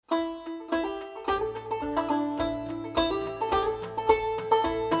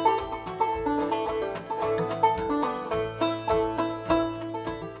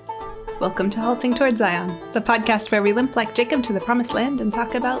Welcome to Halting Towards Zion, the podcast where we limp like Jacob to the promised land and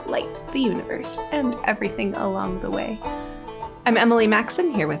talk about life, the universe, and everything along the way. I'm Emily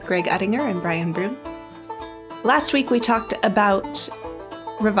Maxon, here with Greg Uttinger and Brian Broom. Last week we talked about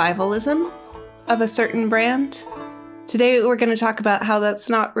revivalism of a certain brand. Today we're going to talk about how that's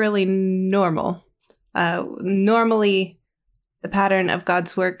not really normal. Normally, the pattern of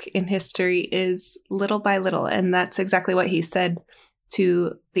God's work in history is little by little, and that's exactly what he said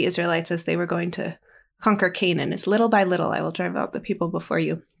to the Israelites as they were going to conquer Canaan, is little by little I will drive out the people before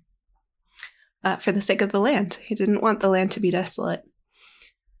you. For the sake of the land. He didn't want the land to be desolate.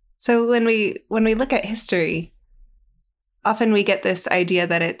 So when we look at history, often we get this idea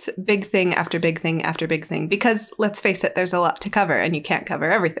that it's big thing after big thing after big thing, because let's face it, there's a lot to cover and you can't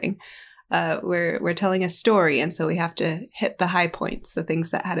cover everything. We're telling a story, and so we have to hit the high points, the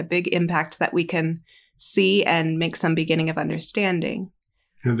things that had a big impact that we can see and make some beginning of understanding.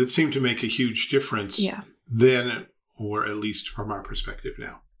 And that seemed to make a huge difference then, or at least from our perspective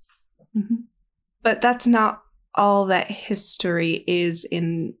now. Mm-hmm. But that's not all that history is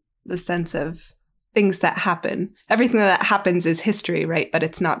in the sense of things that happen. Everything that happens is history, right? But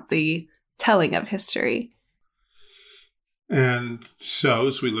it's not the telling of history. And so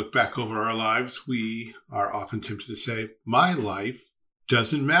as we look back over our lives, we are often tempted to say, my life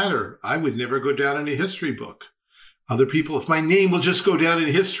doesn't matter. I would never go down in a history book. Other people, if my name will just go down in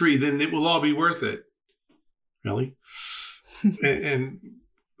history, then it will all be worth it. Really? and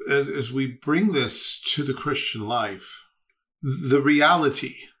as we bring this to the Christian life, the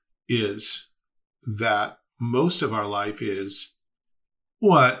reality is that most of our life is,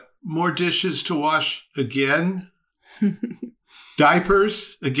 what? More dishes to wash again?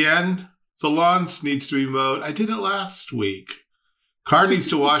 Diapers again? The lawns needs to be mowed. I did it last week. Car needs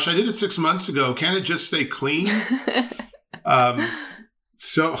to wash. I did it 6 months ago. Can it just stay clean?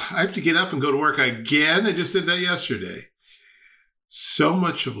 So I have to get up and go to work again. I just did that yesterday. So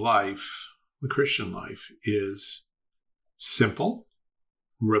much of life, the Christian life, is simple,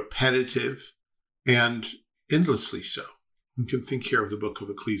 repetitive, and endlessly so. You can think here of the book of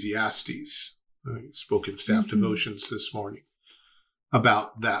Ecclesiastes. I spoke in staff devotions this morning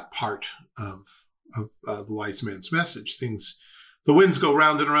about that part of the wise man's message. The winds go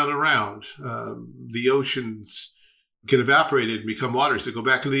round and around and around. The oceans get evaporated and become waters that go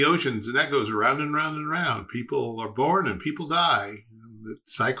back into the oceans, and that goes around and round and round. People are born and people die. The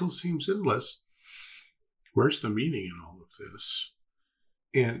cycle seems endless. Where's the meaning in all of this?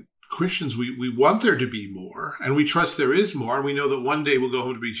 And Christians, we want there to be more, and we trust there is more, and we know that one day we'll go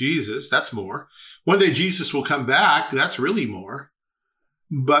home to be Jesus. That's more. One day Jesus will come back. That's really more.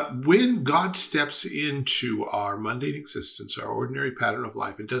 But when God steps into our mundane existence, our ordinary pattern of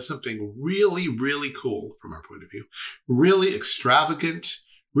life, and does something really, really cool from our point of view, really extravagant,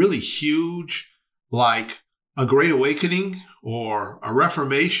 really huge, like a great awakening or a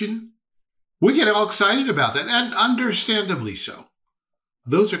reformation, we get all excited about that, and understandably so.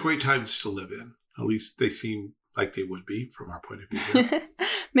 Those are great times to live in. At least they seem like they would be from our point of view.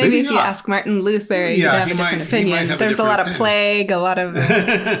 Maybe if you ask Martin Luther, you'd have a different opinion. There's a lot of plague, a lot of...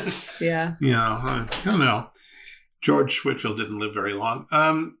 yeah. I don't know. George Whitefield didn't live very long.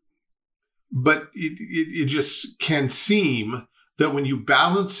 But it just can seem that when you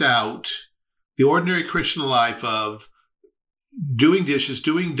balance out the ordinary Christian life of doing dishes,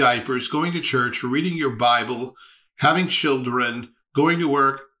 doing diapers, going to church, reading your Bible, having children, going to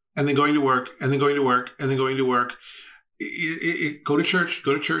work, and then going to work, and then going to work, and then going to work. Go to church,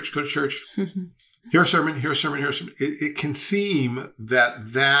 go to church, go to church. Hear a sermon, hear a sermon, hear a sermon. It can seem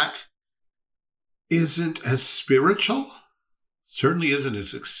that isn't as spiritual, certainly isn't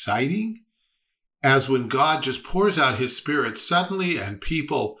as exciting as when God just pours out his Spirit suddenly and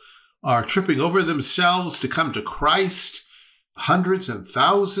people are tripping over themselves to come to Christ. Hundreds and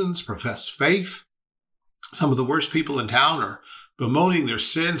thousands profess faith. Some of the worst people in town are bemoaning their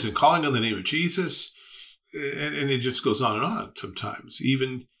sins and calling on the name of Jesus. And it just goes on and on sometimes.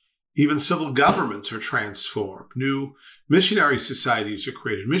 Even civil governments are transformed. New missionary societies are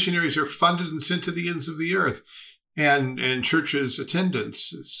created. Missionaries are funded and sent to the ends of the earth. And churches'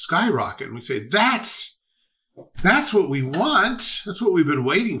 attendance skyrocket. And we say, that's what we want. That's what we've been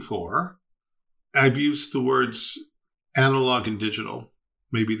waiting for. I've used the words analog and digital.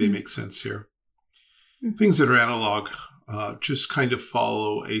 Maybe they make sense here. Things that are analog just kind of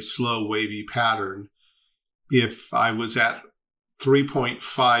follow a slow, wavy pattern. If I was at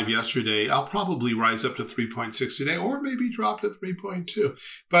 3.5 yesterday, I'll probably rise up to 3.6 today, or maybe drop to 3.2.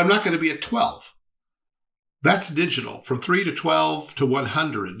 But I'm not going to be at 12. That's digital. From 3 to 12 to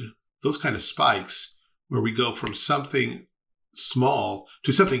 100, those kind of spikes where we go from something small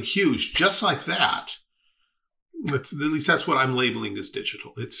to something huge, just like that. At least that's what I'm labeling as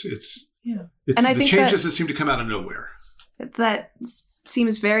digital. It's and I the think changes that seem to come out of nowhere. That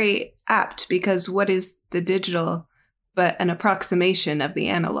seems very apt, because what is the digital but an approximation of the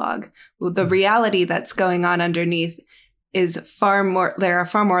analog? Well, the reality that's going on underneath is there are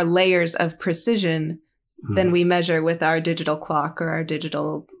far more layers of precision than we measure with our digital clock or our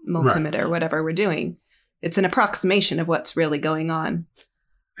digital multimeter, whatever we're doing. It's an approximation of what's really going on.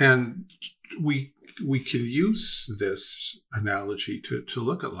 And we can use this analogy to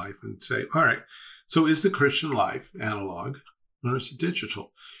look at life and say, all right, so is the Christian life analog or is it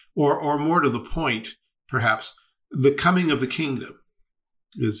digital? Or more to the point, perhaps, the coming of the kingdom,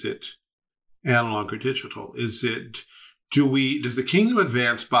 is it analog or digital? Does the kingdom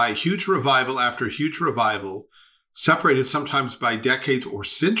advance by huge revival after huge revival, separated sometimes by decades or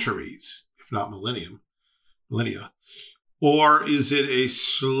centuries, if not millennia? Or is it a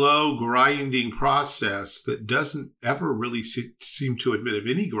slow grinding process that doesn't ever really seem to admit of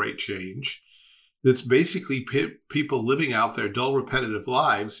any great change? That's basically people living out their dull, repetitive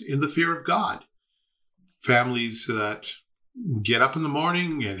lives in the fear of God. Families that get up in the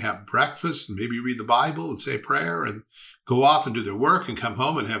morning and have breakfast and maybe read the Bible and say prayer and go off and do their work and come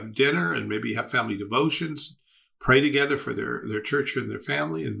home and have dinner and maybe have family devotions, pray together for their church and their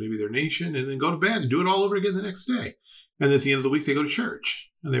family and maybe their nation, and then go to bed and do it all over again the next day. And at the end of the week, they go to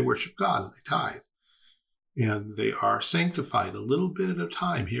church and they worship God and they tithe. And they are sanctified a little bit at a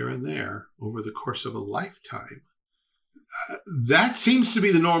time here and there over the course of a lifetime. That seems to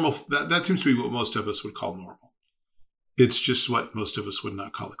be the normal. That seems to be what most of us would call normal. It's just what most of us would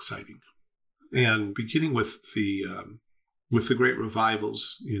not call exciting. And beginning with the great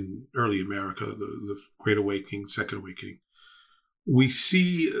revivals in early America, the Great Awakening, Second Awakening, we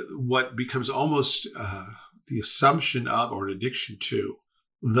see what becomes almost the assumption of or an addiction to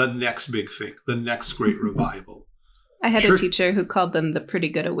the next big thing, the next great revival. I had a teacher who called them the pretty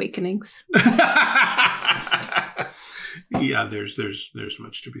good awakenings. Yeah, there's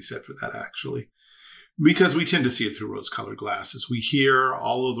much to be said for that, actually, because we tend to see it through rose-colored glasses. We hear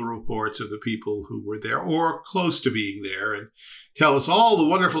all of the reports of the people who were there or close to being there and tell us all the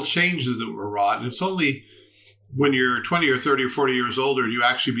wonderful changes that were wrought. And it's only when you're 20 or 30 or 40 years older and you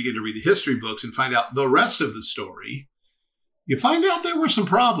actually begin to read the history books and find out the rest of the story, you find out there were some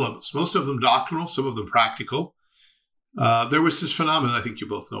problems, most of them doctrinal, some of them practical. There was this phenomenon I think you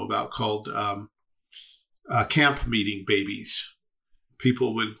both know about called camp meeting babies.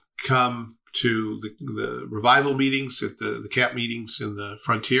 People would come to the revival meetings at the camp meetings in the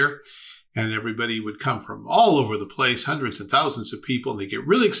frontier, and everybody would come from all over the place, hundreds and thousands of people, and they get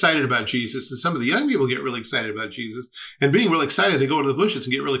really excited about Jesus, and some of the young people get really excited about Jesus, and being really excited, they go into the bushes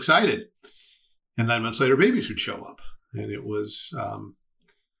and get really excited. And 9 months later, babies would show up, and it was a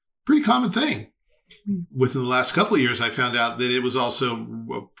pretty common thing. Within the last couple of years, I found out that it was also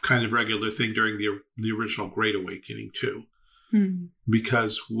a kind of regular thing during the original Great Awakening, too.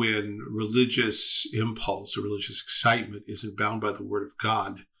 Because when religious impulse or religious excitement isn't bound by the Word of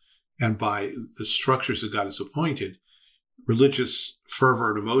God and by the structures that God has appointed, religious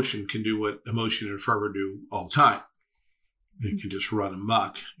fervor and emotion can do what emotion and fervor do all the time. It can just run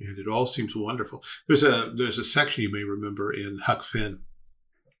amok, and it all seems wonderful. There's a section you may remember in Huck Finn,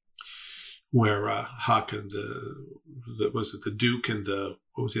 where Huck and the Duke and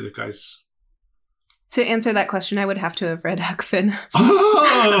what was the other guy's? To answer that question, I would have to have read Huck Finn.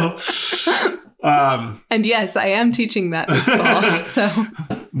 Oh! And yes, I am teaching that this fall. So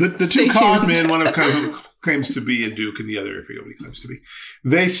the two con men, one of whom claims to be a Duke and the other, I forget what he claims to be,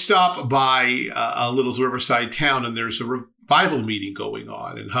 they stop by a little riverside town and there's a revival meeting going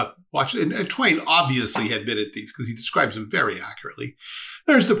on. And Huck watched it. And Twain obviously had been at these because he describes them very accurately.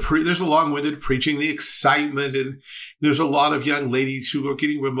 There's a long-winded preaching, the excitement, and there's a lot of young ladies who are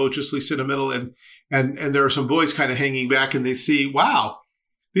getting remotely sentimental, and there are some boys kind of hanging back, and they see, wow,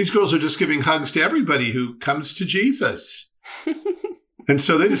 these girls are just giving hugs to everybody who comes to Jesus. And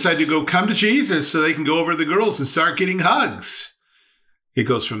so they decide to go come to Jesus so they can go over to the girls and start getting hugs. It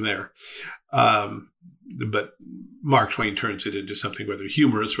goes from there. But Mark Twain turns it into something rather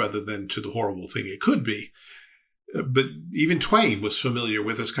humorous rather than to the horrible thing it could be. But even Twain was familiar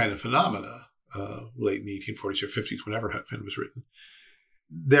with this kind of phenomena, late in the 1840s or 50s, whenever Huck Finn was written.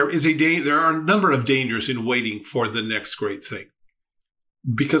 There are a number of dangers in waiting for the next great thing.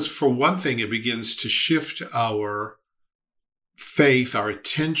 Because for one thing, it begins to shift our faith, our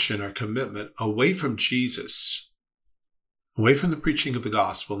attention, our commitment away from Jesus, away from the preaching of the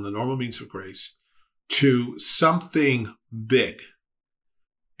gospel and the normal means of grace, to something big.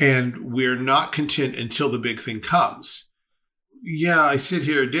 And we're not content until the big thing comes. yeah, I sit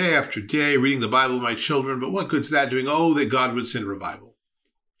here day after day reading the Bible with my children, but what good's that doing? Oh, that God would send revival.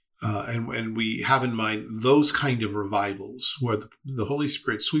 And we have in mind those kind of revivals where the Holy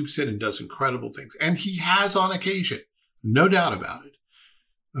Spirit sweeps in and does incredible things. And he has on occasion, no doubt about it.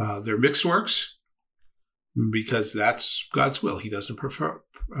 They're mixed works because that's God's will. He doesn't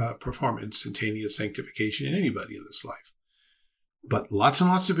perform instantaneous sanctification in anybody in this life. But lots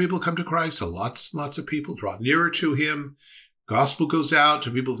and lots of people come to Christ. So lots and lots of people draw nearer to him. Gospel goes out to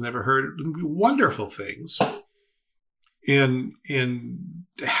people who've never heard it. Wonderful things. And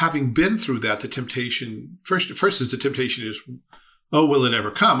having been through that, the temptation, first is the temptation is, oh, will it ever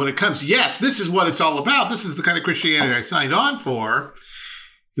come? When it comes, yes, this is what it's all about. This is the kind of Christianity I signed on for.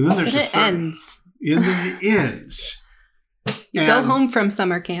 And then there's it ends. And then it ends. You go home from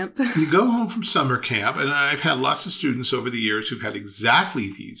summer camp. You go home from summer camp, and I've had lots of students over the years who've had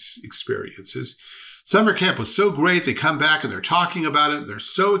exactly these experiences. Summer camp was so great. They come back and they're talking about it. They're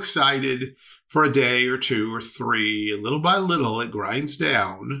so excited for a day or two or three, and little by little, it grinds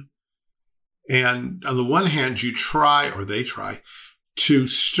down. And on the one hand, you try, or they try, to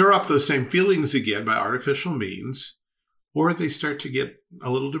stir up those same feelings again by artificial means, or they start to get a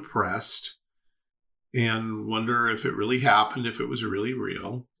little depressed and wonder if it really happened, if it was really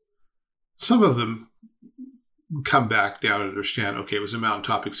real. Some of them come back down and understand, okay, it was a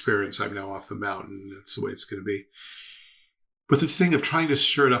mountaintop experience. I'm now off the mountain. That's the way it's going to be. But this thing of trying to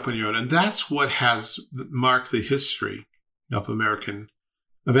stir it up on your own, and that's what has marked the history of American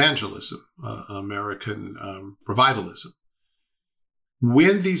evangelism, American revivalism.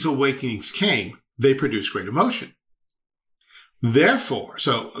 When these awakenings came, they produced great emotion. Therefore,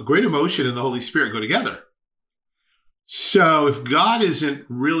 so a great emotion and the Holy Spirit go together. So if God isn't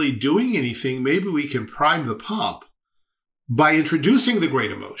really doing anything, maybe we can prime the pump by introducing the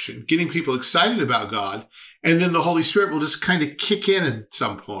great emotion, getting people excited about God, and then the Holy Spirit will just kind of kick in at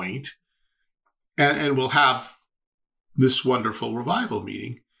some point, and we'll have this wonderful revival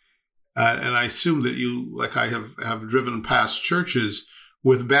meeting. And I assume that you, like I have driven past churches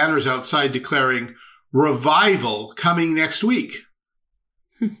with banners outside declaring revival coming next week.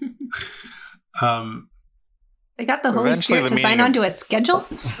 They got the Holy Spirit to sign on to a schedule.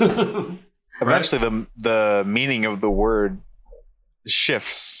 Eventually, the meaning of the word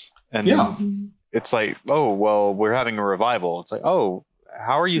shifts, and it's like, oh, well, we're having a revival. It's like, oh,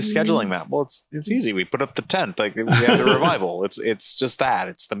 how are you scheduling that? Well, it's easy. We put up the tent, like we have the revival. It's just that.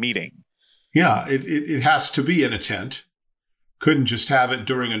 It's the meeting. Yeah, it has to be in a tent. Couldn't just have it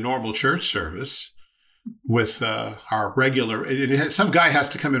during a normal church service with our regular. Some guy has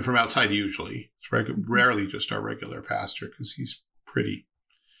to come in from outside usually. It's rarely just our regular pastor because he's pretty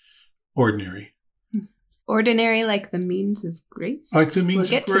ordinary. Ordinary, like the means of grace? Like the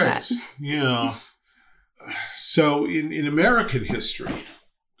means of grace. Yeah. So in American history,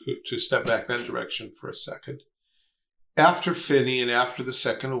 to step back that direction for a second, after Finney and after the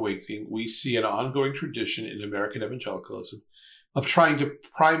Second Awakening, we see an ongoing tradition in American evangelicalism of trying to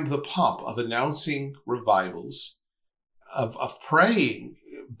prime the pump, of announcing revivals, of praying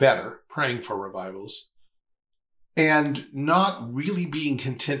for revivals, and not really being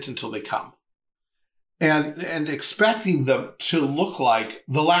content until they come, and expecting them to look like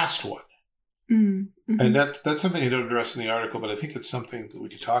the last one. Mm-hmm. And that's something I don't address in the article, but I think it's something that we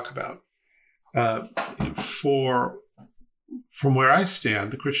could talk about. From where I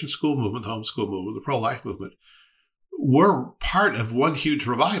stand, the Christian school movement, the homeschool movement, the pro-life movement, were part of one huge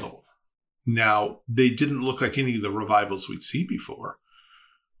revival. Now, they didn't look like any of the revivals we'd seen before.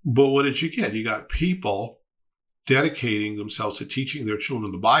 But what did you get? You got people dedicating themselves to teaching their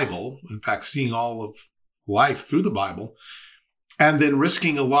children the Bible, in fact, seeing all of life through the Bible, and then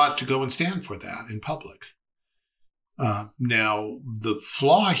risking a lot to go and stand for that in public. Now, the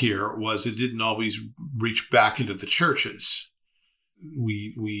flaw here was it didn't always reach back into the churches.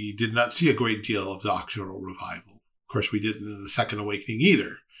 We did not see a great deal of doctrinal revival. Of course, we didn't in the Second Awakening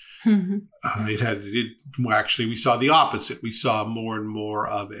either. Actually, we saw the opposite. We saw more and more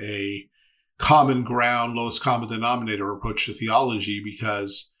of a common ground, lowest common denominator approach to theology,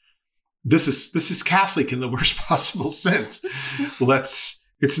 because this is Catholic in the worst possible sense.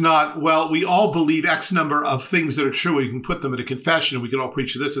 It's not, well, we all believe X number of things that are true. We can put them in a confession and we can all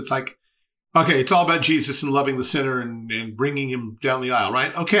preach this. It's like, okay, it's all about Jesus and loving the sinner and bringing him down the aisle,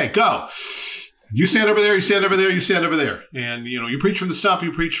 right? Okay, go. You stand over there, you stand over there, you stand over there. And, you preach from the stump,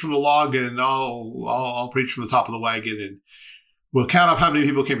 you preach from the log, and I'll preach from the top of the wagon, and we'll count up how many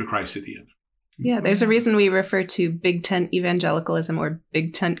people came to Christ at the end. Yeah, there's a reason we refer to big tent evangelicalism or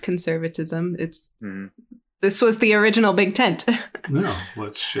big tent conservatism. It's This was the original big tent. No,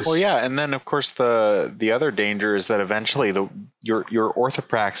 let's just. Well, yeah, and then of course the other danger is that eventually your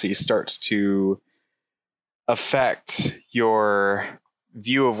orthopraxy starts to affect your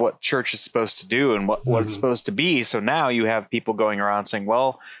view of what church is supposed to do and what it's supposed to be. So now you have people going around saying,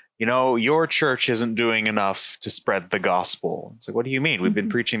 well, your church isn't doing enough to spread the gospel. It's like, what do you mean? We've been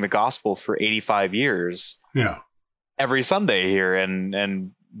preaching the gospel for 85 years. Yeah. Every Sunday here,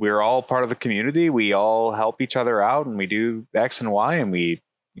 and we're all part of the community. We all help each other out, and we do X and Y, and we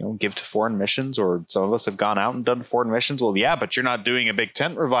give to foreign missions, or some of us have gone out and done foreign missions. Well, yeah, but you're not doing a big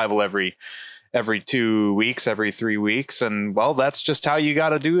tent revival every 2 weeks, every 3 weeks. And well, that's just how you got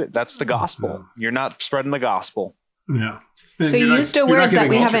to do it. That's the gospel. Yeah. You're not spreading the gospel. Yeah. And so you used a word that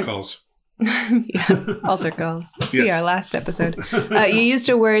we haven't. Calls. Yeah, altar calls. See our last episode. You used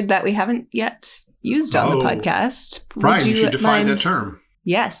a word that we haven't yet used on the podcast. Brian, you should define that term.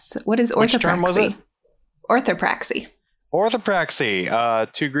 Yes. What is orthopraxy? Which term was it? Orthopraxy.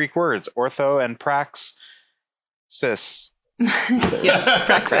 Orthopraxy. 2 Greek words, ortho and prax. Cis. Yes,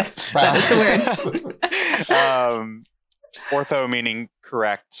 praxis. That is the word. Ortho meaning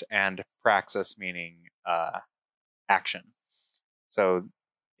correct and praxis meaning action. So,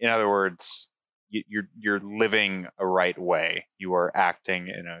 in other words, you're living a right way. You are acting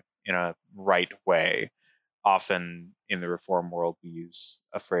in a right way. Often in the Reform world, we use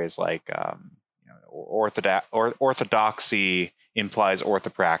a phrase like orthodoxy implies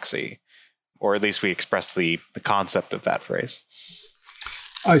orthopraxy. Or at least we express the concept of that phrase.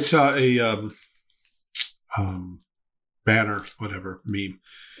 I saw a banner, whatever, meme,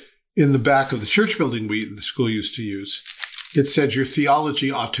 in the back of the church building the school used to use. It said, your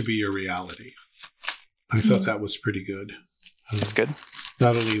theology ought to be your reality. I thought that was pretty good. That's good.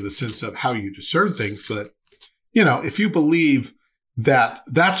 Not only in the sense of how you discern things, but, if you believe that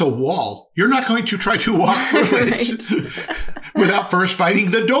that's a wall, you're not going to try to walk through it. Without first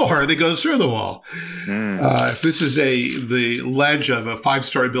finding the door that goes through the wall. If this is the ledge of a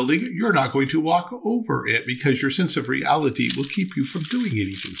 5-story building, you're not going to walk over it because your sense of reality will keep you from doing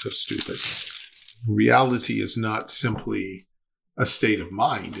anything so stupid. Reality is not simply a state of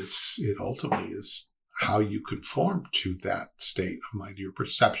mind. It ultimately is how you conform to that state of mind, your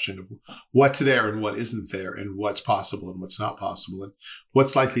perception of what's there and what isn't there, and what's possible and what's not possible, and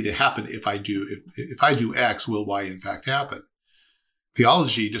what's likely to happen if I do X, will Y in fact happen.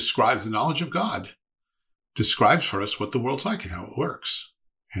 Theology describes the knowledge of God, describes for us what the world's like and how it works.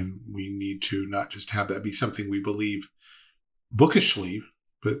 And we need to not just have that be something we believe bookishly,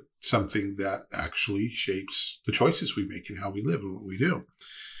 but something that actually shapes the choices we make and how we live and what we do.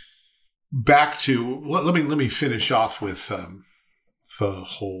 Back to, let me finish off with the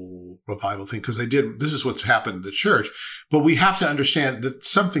whole revival thing, because this is what's happened in the church, but we have to understand that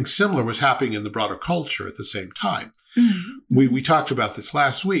something similar was happening in the broader culture at the same time. Mm-hmm. We talked about this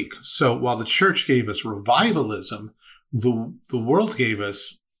last week. So while the church gave us revivalism, the world gave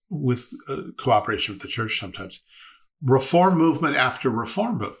us, with cooperation with the church sometimes, reform movement after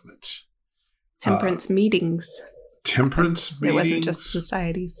reform movement. Temperance meetings. Temperance meetings. It wasn't just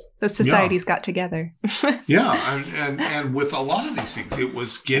societies. The societies got together. Yeah, and with a lot of these things, it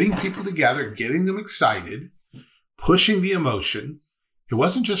was getting people together, getting them excited, pushing the emotion. It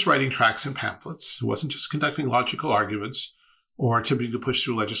wasn't just writing tracts and pamphlets. It wasn't just conducting logical arguments or attempting to push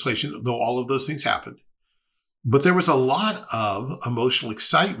through legislation, though all of those things happened. But there was a lot of emotional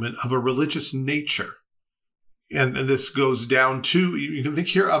excitement of a religious nature. And this goes down to, you can think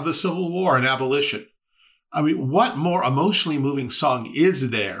here of the Civil War and abolition. I mean, what more emotionally moving song is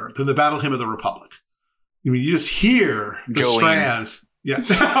there than the Battle Hymn of the Republic? I mean, you just hear the strands. Yeah.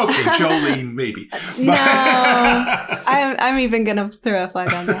 Okay, Jolene, maybe. No, I'm even going to throw a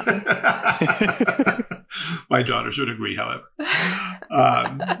flag on that one. My daughters would agree, however.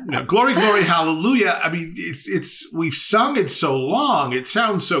 Glory, glory, hallelujah. I mean, we've sung it so long. It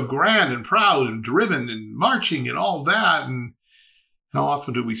sounds so grand and proud and driven and marching and all that. And how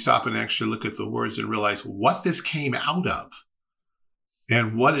often do we stop and actually look at the words and realize what this came out of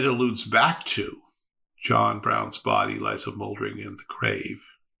and what it alludes back to? John Brown's body lies a moldering in the grave.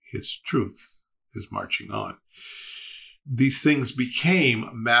 His truth is marching on. These things became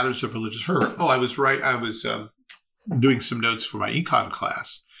matters of religious fervor. Oh, I was right. I was doing some notes for my econ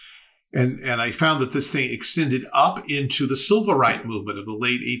class, and I found that this thing extended up into the Silverite movement of the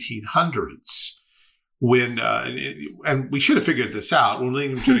late 1800s. When and we should have figured this out when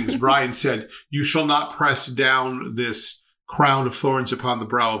William Jennings Bryan said, "You shall not press down this crown of thorns upon the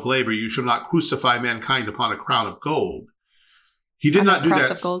brow of labor. You shall not crucify mankind upon a crown of gold." He did not do that. Cross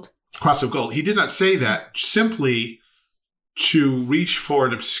of gold. Cross of gold. He did not say that simply to reach for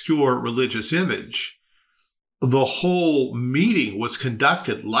an obscure religious image, the whole meeting was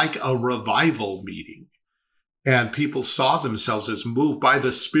conducted like a revival meeting. And people saw themselves as moved by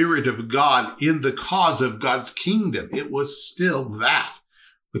the Spirit of God in the cause of God's kingdom. It was still that.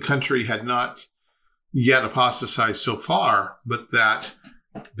 The country had not yet apostatized so far, but that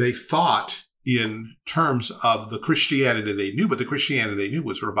they thought in terms of the Christianity they knew, but the Christianity they knew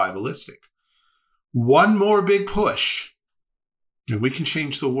was revivalistic. One more big push, and we can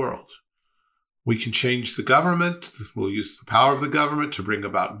change the world. We can change the government. We'll use the power of the government to bring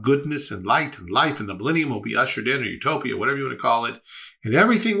about goodness and light and life, and the millennium will be ushered in, or utopia, whatever you want to call it, and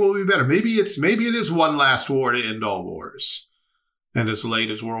everything will be better. Maybe it is one last war to end all wars. And as late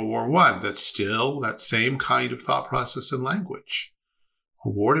as World War I, that's still that same kind of thought process and language. A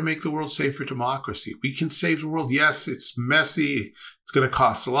war to make the world safe for democracy. We can save the world. Yes, it's messy. It's going to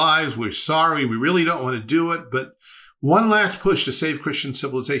cost lives. We're sorry. We really don't want to do it, but one last push to save Christian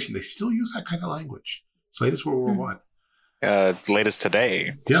civilization. They still use that kind of language. As late as World War I. Late as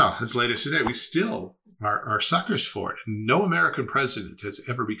today. Yeah, as late as today. We still are suckers for it. And no American president has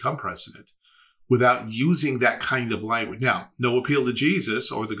ever become president without using that kind of language. Now, no appeal to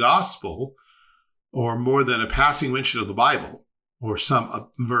Jesus or the gospel, or more than a passing mention of the Bible, or some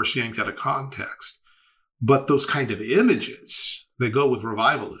verse yanked out of context. But those kind of images, they go with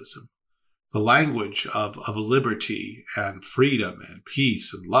revivalism. The language of liberty and freedom and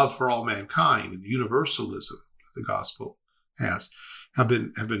peace and love for all mankind and universalism that the gospel has have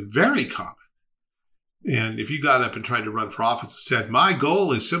been very common. And if you got up and tried to run for office and said, my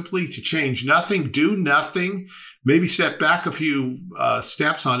goal is simply to change nothing, do nothing, maybe step back a few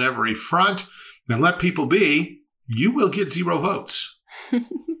steps on every front and let people be, you will get 0 votes.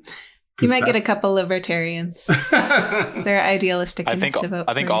 You might get a couple libertarians. They're idealistic enough to vote.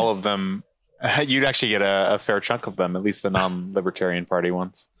 I think all of them. You'd actually get a fair chunk of them, at least the non-libertarian party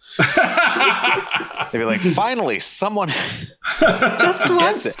ones. They'd be like, finally, someone just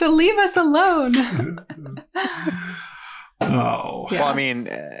wants to leave us alone. Oh. Yeah. Well, I mean,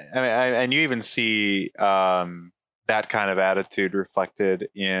 and you even see that kind of attitude reflected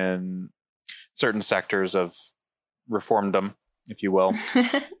in certain sectors of reformdom, if you will,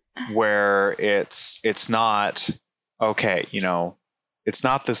 where it's not, okay, it's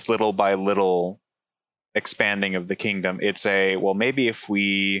not this little by little expanding of the kingdom. It's well, maybe if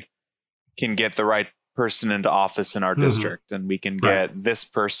we can get the right person into office in our district, and we can get this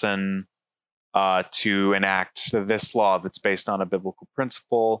person to enact this law that's based on a biblical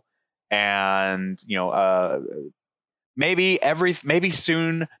principle, and maybe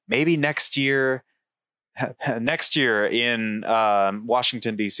soon, maybe next year in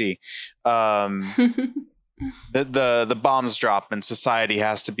Washington D.C. The bombs drop and society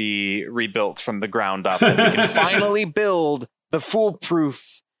has to be rebuilt from the ground up, and we can finally build the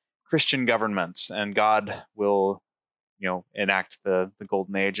foolproof Christian government, and God will enact the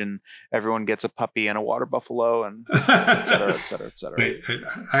golden age, and everyone gets a puppy and a water buffalo, and et cetera, et cetera, et cetera. Wait,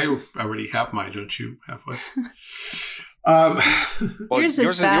 I already have mine. Don't you have one? Well, yours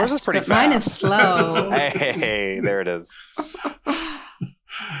is fast, yours is pretty fast. Mine is slow. Hey, there it is.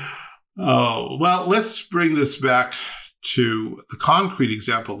 Oh, well, let's bring this back to the concrete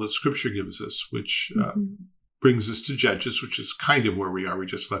example that Scripture gives us, which brings us to Judges, which is kind of where we are. We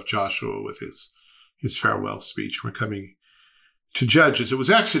just left Joshua with his farewell speech. We're coming to Judges. It was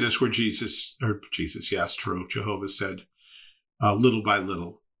Exodus where Jehovah said, little by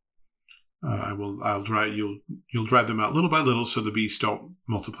little, you'll drive them out little by little, so the beasts don't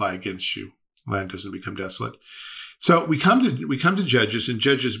multiply against you. Land doesn't become desolate. So we come to Judges, and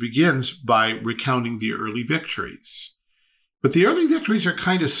Judges begins by recounting the early victories. But the early victories are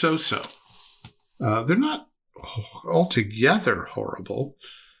kind of so-so. They're not altogether horrible.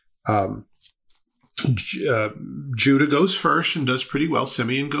 Judah goes first and does pretty well.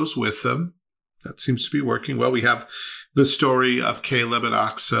 Simeon goes with them. That seems to be working well. We have the story of Caleb and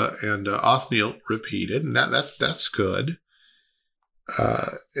Achsah and Othniel repeated, and that's good.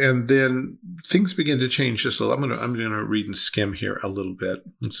 And then things begin to change just a little. I'm going to read and skim here a little bit.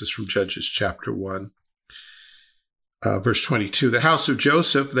 This is from Judges chapter 1, verse 22. The house of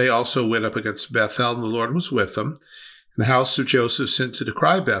Joseph, they also went up against Bethel, and the Lord was with them. And the house of Joseph sent to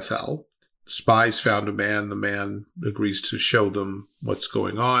decry Bethel. Spies found a man. The man agrees to show them what's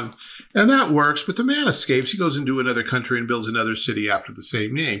going on. And that works, but the man escapes. He goes into another country and builds another city after the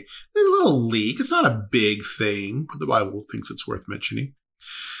same name. There's a little leak. It's not a big thing, but the Bible thinks it's worth mentioning.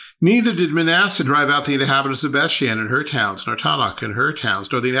 Neither did Manasseh drive out the inhabitants of Bethshan and her towns, nor Tanakh and her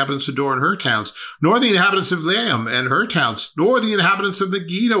towns, nor the inhabitants of Dor and her towns, nor the inhabitants of Laim and her towns, nor the inhabitants of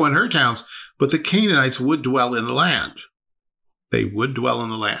Megiddo and her towns, but the Canaanites would dwell in the land. They would dwell in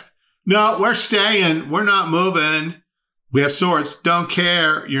the land. No, we're staying. We're not moving. We have swords. Don't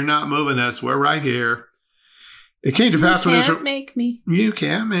care. You're not moving us. We're right here. It came to pass when Israel. You can't make me. You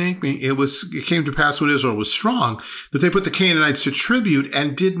can't make me. It came to pass when Israel was strong that they put the Canaanites to tribute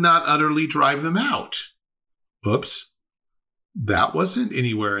and did not utterly drive them out. Oops. That wasn't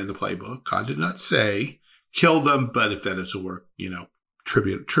anywhere in the playbook. God did not say kill them, but if that doesn't work,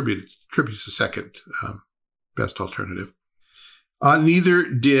 tribute's the second best alternative. Neither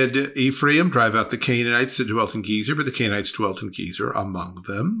did Ephraim drive out the Canaanites that dwelt in Gezer, but the Canaanites dwelt in Gezer among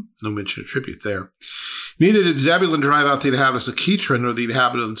them. No mention of tribute there. Neither did Zebulun drive out the inhabitants of Kitron or the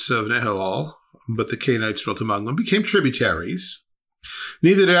inhabitants of Nehalal, but the Canaanites dwelt among them, became tributaries.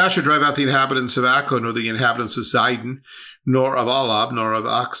 Neither did Asher drive out the inhabitants of Akko, nor the inhabitants of Zidon, nor of Alab, nor of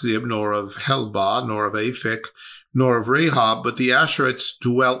Achzib, nor of Helbah, nor of Aphek, nor of Rehob, but the Asherites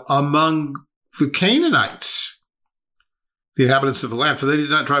dwelt among the Canaanites, the inhabitants of the land, for they did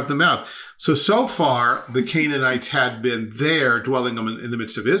not drive them out. So far, the Canaanites had been there, dwelling in the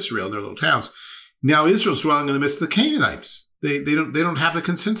midst of Israel, in their little towns. Now Israel's dwelling in the midst of the Canaanites. They don't have the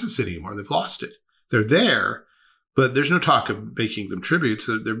consensus anymore. They've lost it. They're there, but there's no talk of making them tributes.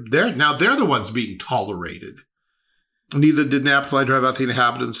 They're now they're the ones being tolerated. Neither did Naphtali drive out the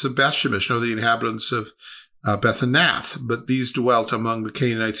inhabitants of Bethshemesh, nor the inhabitants of Bethanath, but these dwelt among the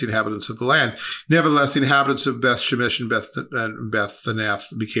Canaanites, the inhabitants of the land. Nevertheless, the inhabitants of Bethshemesh and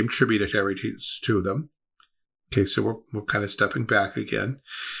Bethanath became tributaries to them. Okay, so we're kind of stepping back again.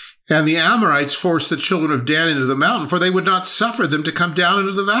 And the Amorites forced the children of Dan into the mountain, for they would not suffer them to come down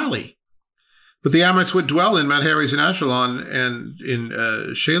into the valley. But the Amorites would dwell in Mount Heres and Ashelon and in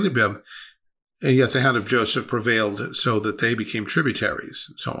Shalibim, and yet the hand of Joseph prevailed so that they became tributaries,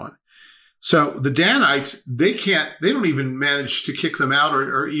 and so on. So the Danites, they don't even manage to kick them out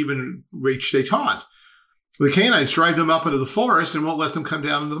or even reach Detaught. The Canaanites drive them up into the forest and won't let them come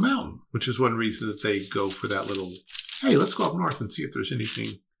down into the mountain, which is one reason that they go for that little, hey, let's go up north and see if there's anything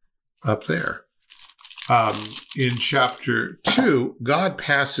up there. In chapter 2, God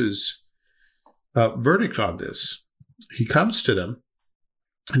passes a verdict on this. He comes to them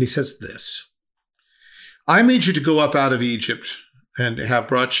and he says this: I made you to go up out of Egypt and have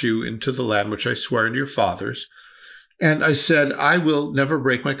brought you into the land which I swore unto your fathers. And I said, I will never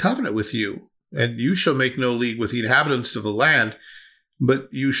break my covenant with you, and you shall make no league with the inhabitants of the land, but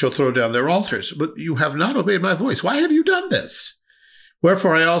you shall throw down their altars. But you have not obeyed my voice. Why have you done this?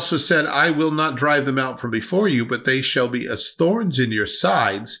 Wherefore I also said, I will not drive them out from before you, but they shall be as thorns in your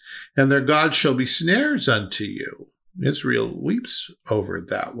sides, and their gods shall be snares unto you. Israel weeps over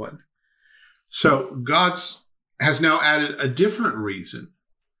that one. So God has now added a different reason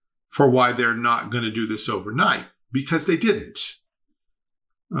for why they're not going to do this overnight, because they didn't.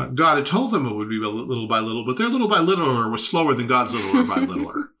 God had told them it would be little by little, but their little by littler was slower than God's littler by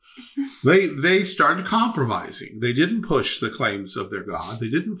littler. They started compromising. They didn't push the claims of their God. They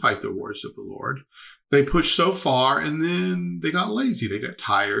didn't fight the wars of the Lord. They pushed so far, and then they got lazy. They got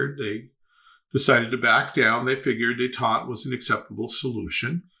tired. They decided to back down. They figured Detaught was an acceptable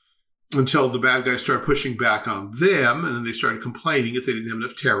solution, until the bad guys started pushing back on them, and then they started complaining that they didn't have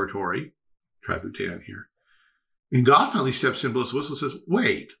enough territory. Tribe of Dan here. And God finally steps in, blows the whistle, and says,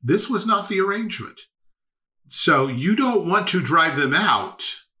 wait, this was not the arrangement. So you don't want to drive them out,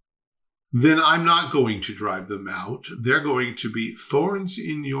 then I'm not going to drive them out. They're going to be thorns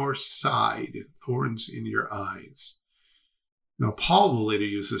in your side, thorns in your eyes. Now, Paul will later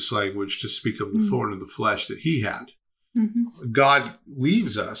use this language to speak of the thorn in the flesh that he had. Mm-hmm. God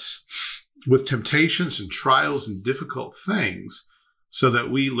leaves us with temptations and trials and difficult things so that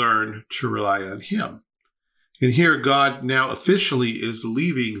we learn to rely on him. And here God now officially is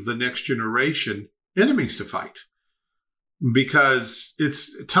leaving the next generation enemies to fight, because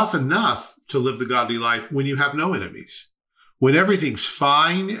it's tough enough to live the godly life when you have no enemies. When everything's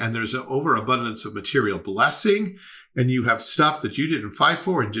fine and there's an overabundance of material blessing, and you have stuff that you didn't fight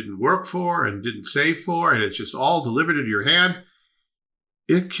for and didn't work for and didn't save for, and it's just all delivered into your hand,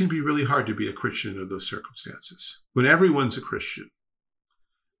 it can be really hard to be a Christian under those circumstances. When everyone's a Christian,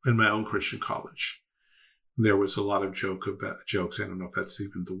 in my own Christian college, there was a lot of jokes. I don't know if that's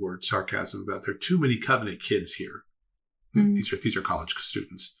even the word, sarcasm about there are too many covenant kids here. Mm-hmm. These are college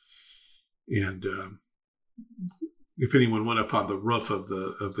students, and if anyone went up on the roof of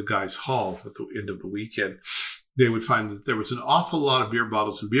the guy's hall at the end of the weekend, they would find that there was an awful lot of beer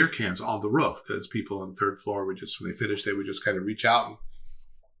bottles and beer cans on the roof, because people on the third floor would just, when they finished, they would just kind of reach out and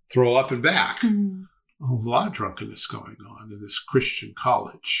throw up and back. Mm-hmm. A lot of drunkenness going on in this Christian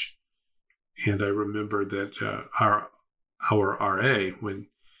college. And I remember that our RA, when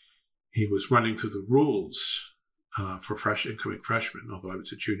he was running through the rules for incoming freshmen, although I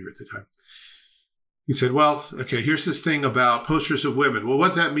was a junior at the time. He said, well, okay, here's this thing about posters of women. Well,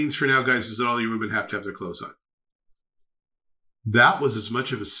 what that means for now, guys, is that all you women have to have their clothes on. That was as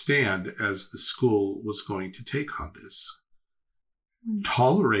much of a stand as the school was going to take on this.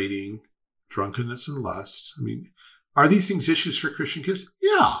 Tolerating drunkenness and lust. I mean, are these things issues for Christian kids?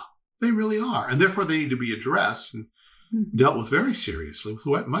 Yeah, they really are. And therefore they need to be addressed and dealt with very seriously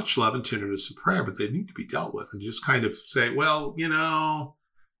with much love and tenderness and prayer, but they need to be dealt with. And just kind of say, well,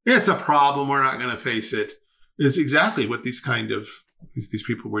 it's a problem. We're not going to face it. Is exactly what these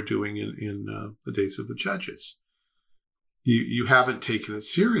people were doing in the days of the judges. You haven't taken it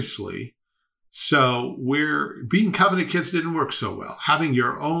seriously. So being covenant kids didn't work so well. Having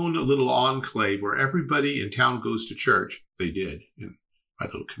your own little enclave where everybody in town goes to church, they did in my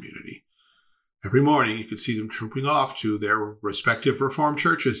little community. Every morning you could see them trooping off to their respective Reformed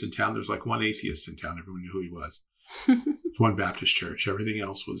churches in town. There's like one atheist in town. Everyone knew who he was. One Baptist church. Everything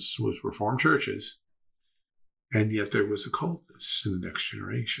else was Reformed churches. And yet there was a coldness in the next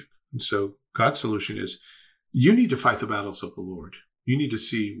generation. And so God's solution is, you need to fight the battles of the Lord. You need to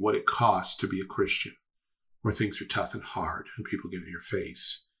see what it costs to be a Christian, where things are tough and hard and people get in your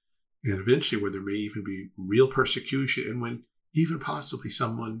face. And eventually where there may even be real persecution, and when even possibly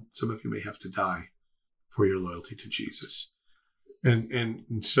some of you may have to die for your loyalty to Jesus. And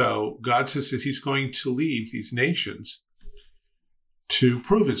so God says that he's going to leave these nations to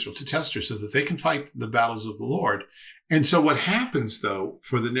prove Israel, to test her, so that they can fight the battles of the Lord. And so what happens, though,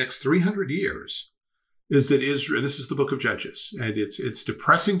 for the next 300 years is that Israel, this is the book of Judges, and it's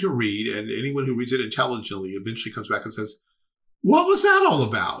depressing to read, and anyone who reads it intelligently eventually comes back and says, what was that all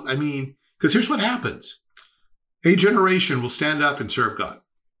about? I mean, because here's what happens. A generation will stand up and serve God.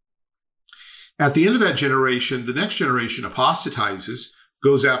 At the end of that generation, the next generation apostatizes,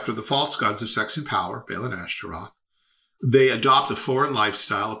 goes after the false gods of sex and power, Baal and Ashtaroth. They adopt a foreign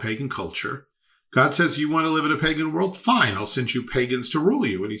lifestyle, a pagan culture. God says, you want to live in a pagan world? Fine, I'll send you pagans to rule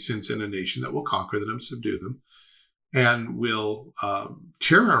you. And he sends in a nation that will conquer them, subdue them, and will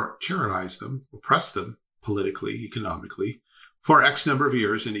tyrannize them, oppress them politically, economically, for X number of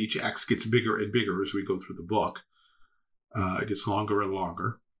years. And each X gets bigger and bigger as we go through the book. It gets longer and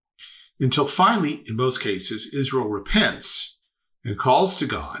longer. Until finally, in most cases, Israel repents and calls to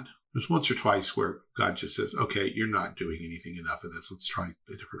God. There's once or twice where God just says, okay, you're not doing anything enough of this. Let's try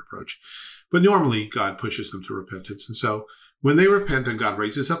a different approach. But normally God pushes them to repentance. And so when they repent, then God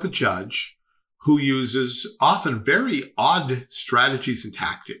raises up a judge who uses often very odd strategies and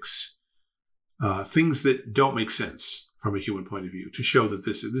tactics, things that don't make sense from a human point of view, to show that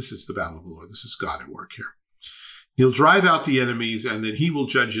this is the battle of the Lord. This is God at work here. He'll drive out the enemies, and then he will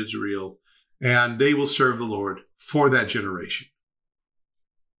judge Israel, and they will serve the Lord for that generation.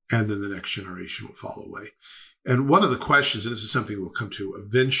 And then the next generation will fall away. And one of the questions, and this is something we'll come to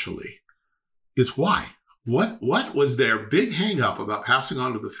eventually, is why? What was their big hang up about passing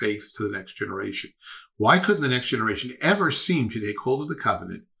on of the faith to the next generation? Why couldn't the next generation ever seem to take hold of the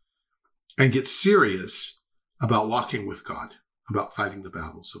covenant and get serious about walking with God, about fighting the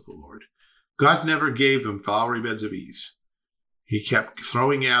battles of the Lord? God never gave them flowery beds of ease. He kept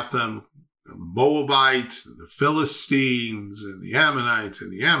throwing at them the Moabites, and the Philistines, and the Ammonites,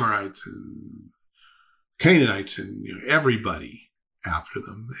 and the Amorites, and Canaanites, and everybody after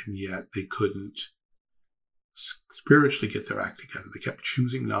them, and yet they couldn't spiritually get their act together. They kept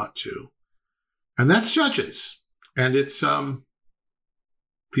choosing not to. And that's Judges. And it's,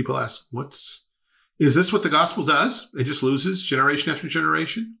 people ask, is this what the gospel does? It just loses generation after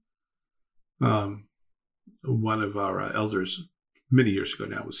generation? One of our elders many years ago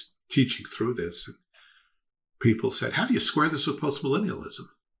now was teaching through this, and people said, how do you square this with postmillennialism?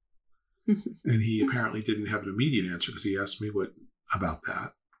 And he apparently didn't have an immediate answer, because he asked me about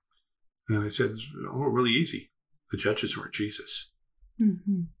that. And I said, really easy. The judges weren't Jesus.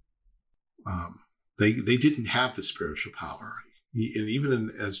 Mm-hmm. They didn't have the spiritual power. And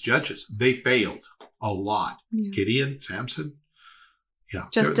even as judges, they failed a lot. Yeah. Gideon, Samson. Yeah.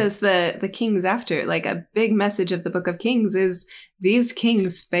 Just as the kings after, like a big message of the book of Kings is, these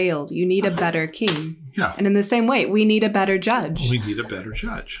kings failed. You need a better king. Yeah. And in the same way, we need a better judge. We need a better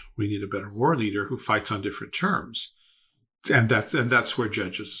judge. We need a better war leader who fights on different terms. And that's where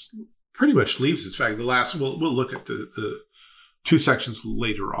Judges pretty much leaves. In fact, we'll look at the two sections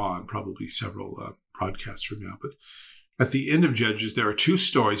later on, probably several broadcasts from now. But at the end of Judges, there are two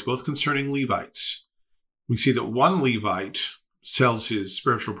stories, both concerning Levites. We see that one Levite sells his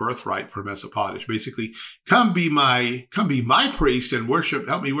spiritual birthright for mess of pottage. Basically, come be my priest and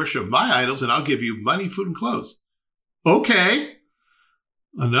help me worship my idols, and I'll give you money, food, and clothes. Okay.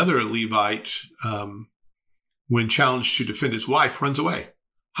 Another Levite when challenged to defend his wife, runs away,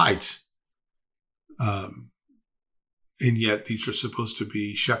 hides. And yet these are supposed to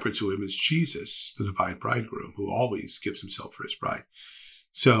be shepherds who image Jesus, the divine bridegroom, who always gives himself for his bride.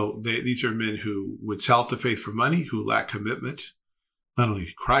 So these are men who would sell the faith for money, who lack commitment, not only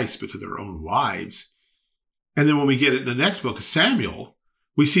to Christ, but to their own wives. And then when we get in the next book of Samuel,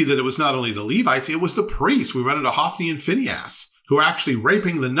 we see that it was not only the Levites, it was the priests. We run into Hophni and Phinehas, who are actually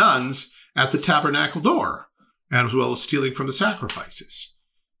raping the nuns at the tabernacle door, as well as stealing from the sacrifices.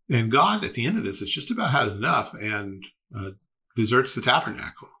 And God, at the end of this, has just about had enough and deserts the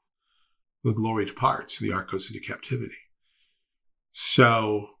tabernacle. The glory departs, and the ark goes into captivity.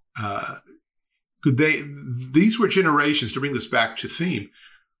 So these were generations, to bring this back to theme.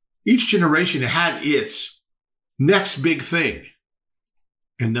 Each generation had its next big thing,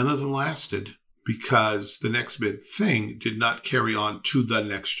 and none of them lasted because the next big thing did not carry on to the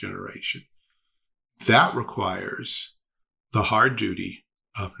next generation. That requires the hard duty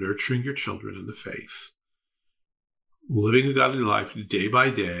of nurturing your children in the faith, living a godly life day by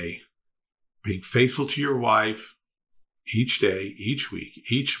day, being faithful to your wife each day, each week,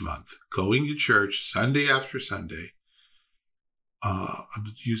 each month, going to church Sunday after Sunday,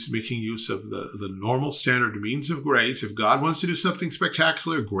 making use of the normal standard means of grace. If God wants to do something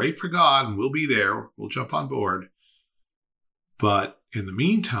spectacular, great for God, and we'll be there. We'll jump on board. But in the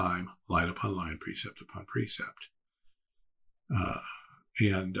meantime, line upon line, precept upon precept.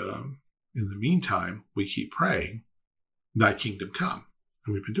 And in the meantime, we keep praying, thy kingdom come.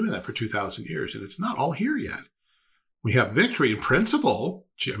 And we've been doing that for 2,000 years, and it's not all here yet. We have victory in principle.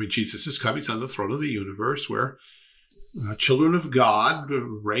 I mean, Jesus is coming. He's on the throne of the universe. We're children of God,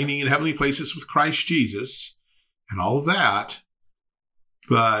 reigning in heavenly places with Christ Jesus, and all of that.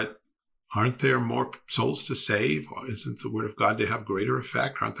 But aren't there more souls to save? Isn't the word of God to have greater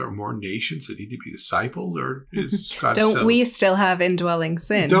effect? Aren't there more nations that need to be discipled? Or is God Don't we still have indwelling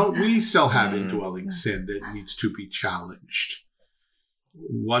sin? Don't we still have indwelling sin that needs to be challenged?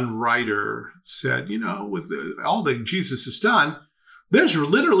 One writer said, with all that Jesus has done, there's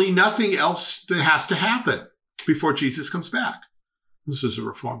literally nothing else that has to happen before Jesus comes back. This is a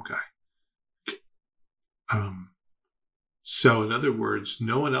Reform guy. So in other words,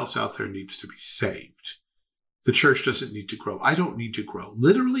 no one else out there needs to be saved. The church doesn't need to grow. I don't need to grow.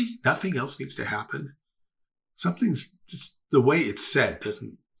 Literally, nothing else needs to happen. Something's just the way it's said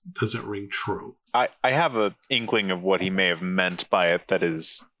doesn't ring true. I have an inkling of what he may have meant by it that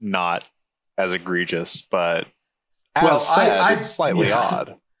is not as egregious, but it's slightly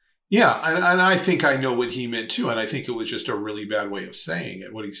odd. Yeah, and I think I know what he meant too, and I think it was just a really bad way of saying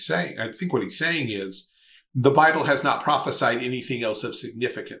it. I think what he's saying is, the Bible has not prophesied anything else of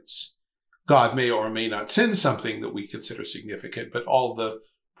significance. God may or may not send something that we consider significant, but all the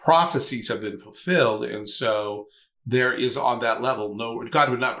prophecies have been fulfilled, and so there is on that level, God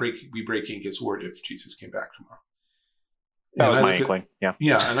would not be breaking his word if Jesus came back tomorrow. That was my inkling, yeah.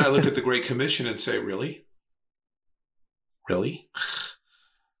 Yeah, and I look at the Great Commission and say, really? Really?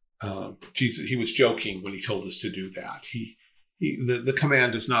 Jesus, he was joking when he told us to do that. The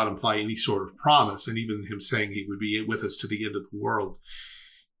command does not imply any sort of promise, and even him saying he would be with us to the end of the world,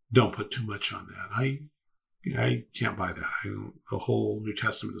 don't put too much on that. I can't buy that. The whole New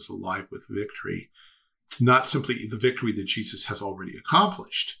Testament is alive with victory, not simply the victory that Jesus has already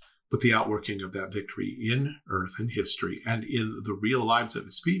accomplished, but the outworking of that victory in earth and history and in the real lives of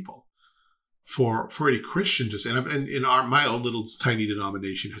his people. For a Christian, and in my own little tiny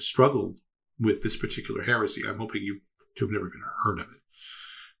denomination has struggled with this particular heresy. I'm hoping you to have never even heard of it.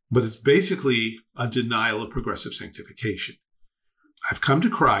 But it's basically a denial of progressive sanctification. I've come to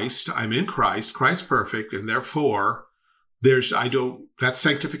Christ, I'm in Christ, Christ perfect, and therefore that's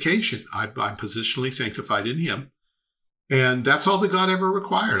sanctification. I'm positionally sanctified in him. And that's all that God ever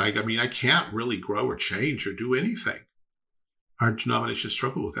required. I can't really grow or change or do anything. Our denomination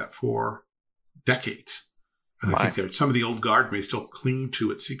struggled with that for decades. And I think some of the old guard may still cling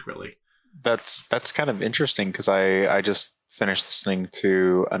to it secretly. That's kind of interesting because I just finished listening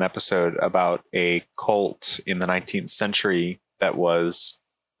to an episode about a cult in the 19th century that was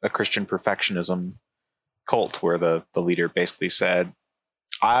a Christian perfectionism cult where the leader basically said,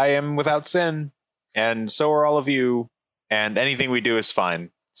 I am without sin and so are all of you, and anything we do is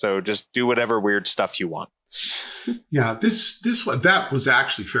fine. So just do whatever weird stuff you want. Yeah, that was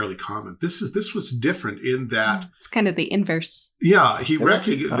actually fairly common. This was different in that it's kind of the inverse. Yeah, he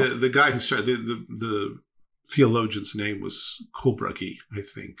recognized the guy who started the theologian's name was Kulbrugge, I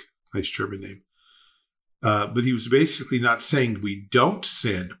think, nice German name. But he was basically not saying we don't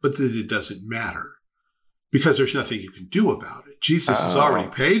sin, but that it doesn't matter because there's nothing you can do about it. Jesus has already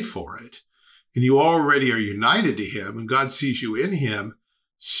paid for it. and you already are united to him, and God sees you in him.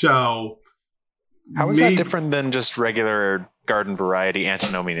 So how is that different than just regular garden variety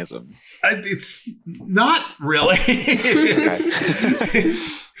antinomianism? It's not really.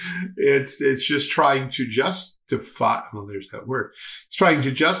 It's just trying to justify. Well, there's that word. It's trying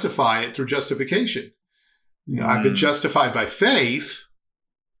to justify it through justification. I've been justified by faith,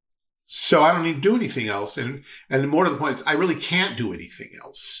 so I don't need to do anything else. And more to the point, I really can't do anything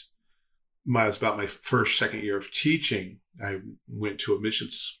else. It was about my second year of teaching. I went to a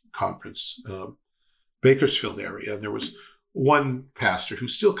missions conference, Bakersfield area, and there was one pastor who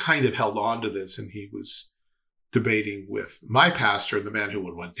still kind of held on to this, and he was debating with my pastor and the man who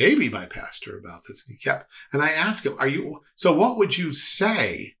would one day be my pastor about this. And I asked him, so what would you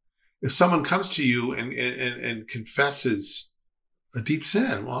say if someone comes to you and confesses a deep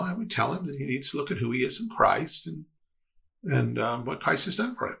sin? Well, I would tell him that he needs to look at who he is in Christ and what Christ has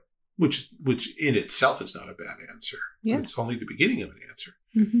done for him, which in itself is not a bad answer. Yeah. It's only the beginning of an answer.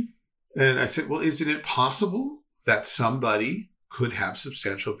 Mm-hmm. And I said, well, isn't it possible that somebody could have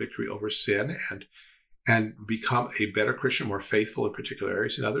substantial victory over sin and become a better Christian, more faithful in particular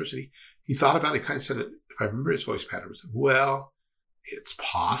areas than others? And he thought about it, kind of said, if I remember his voice pattern, was, well, it's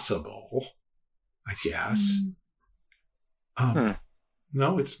possible, I guess.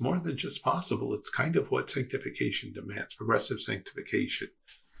 No, it's more than just possible. It's kind of what sanctification demands, progressive sanctification.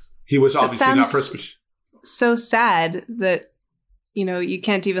 He was obviously not Presbyterian. So sad that, you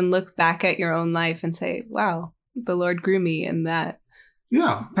can't even look back at your own life and say, wow, the Lord grew me in that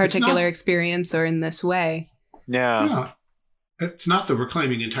particular experience or in this way. Yeah. It's not that we're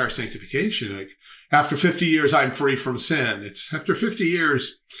claiming entire sanctification. Like, after 50 years, I'm free from sin. It's after 50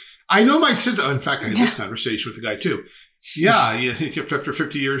 years, I know my sins. In fact, I had this conversation with the guy too. Yeah, after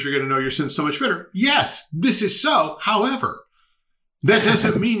 50 years, you're going to know your sins so much better. Yes, this is so. However, that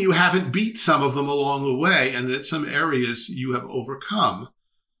doesn't mean you haven't beat some of them along the way and that some areas you have overcome.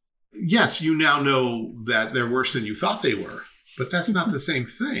 Yes, you now know that they're worse than you thought they were, but that's not the same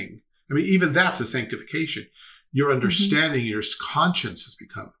thing. I mean, even that's a sanctification. Your understanding, your conscience has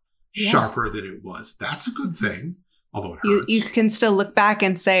become sharper than it was. That's a good thing, although it hurts. You can still look back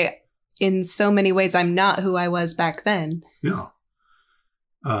and say, in so many ways, I'm not who I was back then. Yeah.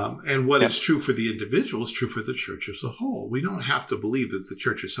 And what is true for the individual is true for the church as a whole. We don't have to believe that the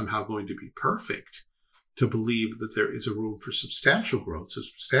church is somehow going to be perfect to believe that there is a room for substantial growth,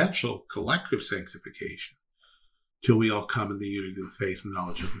 substantial collective sanctification, till we all come in the unity of the faith and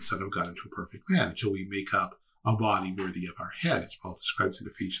knowledge of the Son of God into a perfect man, until we make up a body worthy of our head, as Paul describes in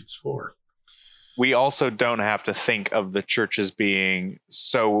Ephesians 4. We also don't have to think of the church as being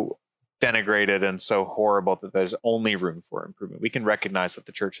so denigrated and so horrible that there's only room for improvement. We can recognize that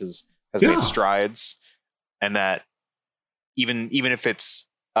the church has made strides, and that even if it's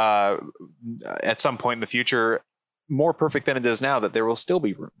at some point in the future more perfect than it is now, that there will still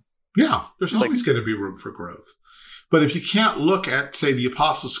be room. Yeah, there's always going to be room for growth. But if you can't look at, say, the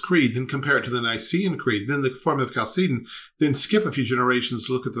Apostles' Creed, then compare it to the Nicene Creed, then the Form of Chalcedon, then skip a few generations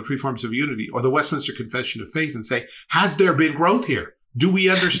to look at the three forms of unity, or the Westminster Confession of Faith, and say, has there been growth here? Do we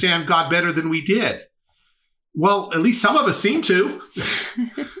understand God better than we did? Well, at least some of us seem to.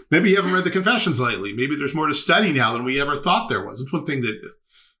 Maybe you haven't read the confessions lately. Maybe there's more to study now than we ever thought there was. It's one thing that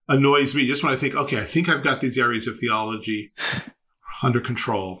annoys me just when I think, okay, I think I've got these areas of theology under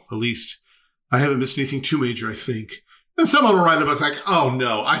control. At least I haven't missed anything too major, I think. And someone will write a book like, oh,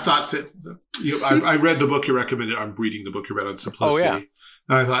 no, I thought that I read the book you recommended. I'm reading the book you read on simplicity. Oh, yeah.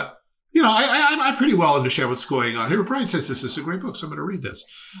 And I thought, I pretty well understand what's going on here. Brian says this is a great book, so I'm going to read this.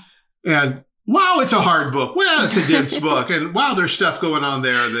 And wow, it's a hard book. Well, it's a dense book. And wow, there's stuff going on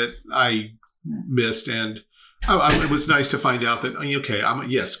there that I missed. And it was nice to find out that, okay,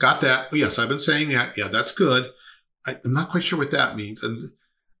 yes, got that. Yes, I've been saying that. Yeah, that's good. I'm not quite sure what that means. And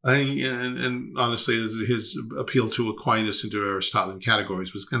honestly, his appeal to Aquinas and to Aristotelian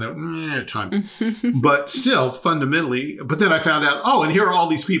categories was kind of at times, but still fundamentally. But then I found out, and here are all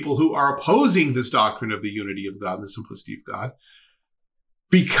these people who are opposing this doctrine of the unity of God and the simplicity of God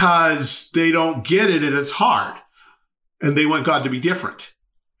because they don't get it and it's hard, and they want God to be different.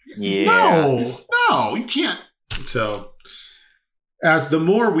 Yeah. No, you can't. So, as the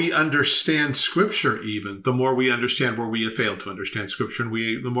more we understand Scripture, even the more we understand where we have failed to understand Scripture, and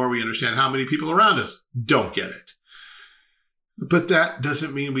the more we understand how many people around us don't get it. But that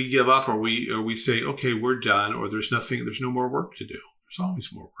doesn't mean we give up or we say, okay, we're done, or there's no more work to do. There's always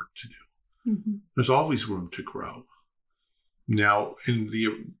more work to do. Mm-hmm. There's always room to grow. Now,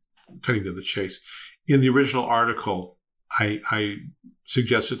 cutting to the chase, in the original article, I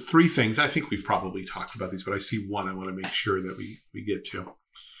suggested three things. I think we've probably talked about these, but I see one I want to make sure that we get to.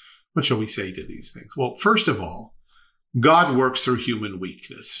 What shall we say to these things? Well, first of all, God works through human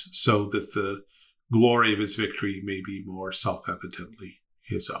weakness so that the glory of his victory may be more self-evidently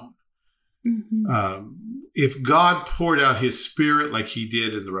his own. If God poured out his Spirit like he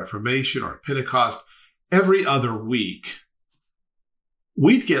did in the Reformation or Pentecost every other week,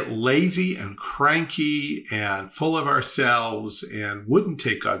 we'd get lazy and cranky and full of ourselves and wouldn't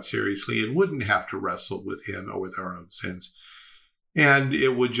take God seriously and wouldn't have to wrestle with him or with our own sins. And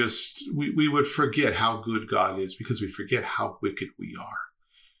it would just, we would forget how good God is because we forget how wicked we are.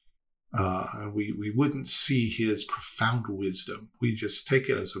 We wouldn't see his profound wisdom. We just take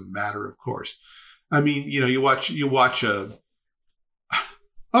it as a matter of course. I mean, you watch the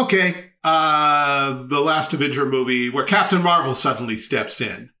last Avenger movie where Captain Marvel suddenly steps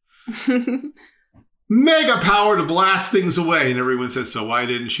in. Mega power to blast things away. And everyone says, so why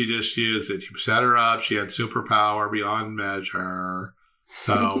didn't she just use it? You set her up. She had superpower beyond measure.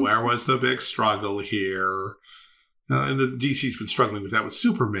 So where was the big struggle here? And the DC's been struggling with that with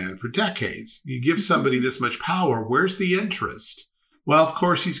Superman for decades. You give somebody this much power, where's the interest? Well, of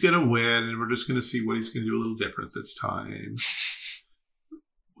course he's going to win, and we're just going to see what he's going to do a little different this time.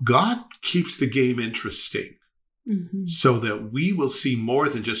 God keeps the game interesting so that we will see more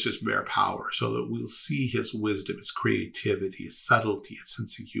than just his bare power, so that we'll see his wisdom, his creativity, his subtlety, his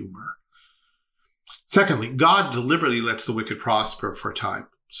sense of humor. Secondly, God deliberately lets the wicked prosper for a time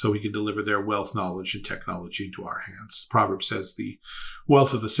so he can deliver their wealth, knowledge, and technology into our hands. Proverbs says the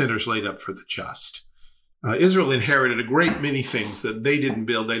wealth of the sinners laid up for the just. Israel inherited a great many things that they didn't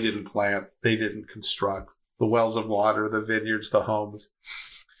build, they didn't plant, they didn't construct. The wells of water, the vineyards, the homes.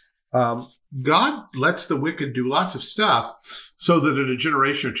 God lets the wicked do lots of stuff so that in a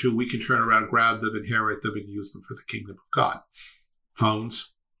generation or two, we can turn around, grab them, inherit them, and use them for the kingdom of God.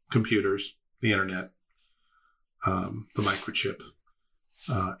 Phones, computers, the internet, the microchip,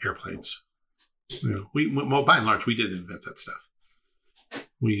 airplanes. By and large, we didn't invent that stuff.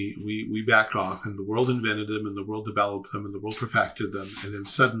 We backed off, and the world invented them, and the world developed them, and the world perfected them, and then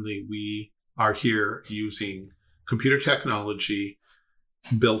suddenly we are here using computer technology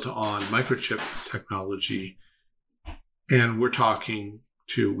built on microchip technology, and we're talking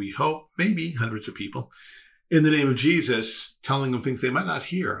to, we hope, maybe hundreds of people in the name of Jesus, telling them things they might not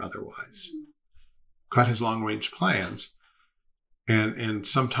hear otherwise. God has long-range plans, and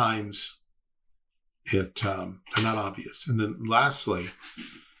sometimes they're not obvious. And then lastly,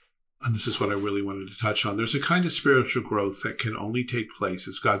 and this is what I really wanted to touch on, there's a kind of spiritual growth that can only take place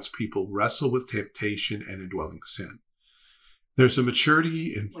as God's people wrestle with temptation and indwelling sin. There's a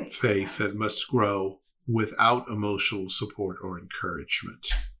maturity in faith that must grow without emotional support or encouragement.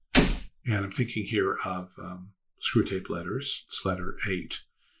 And I'm thinking here of Screwtape Letters. It's letter 8,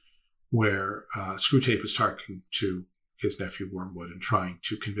 where Screwtape is talking to his nephew Wormwood and trying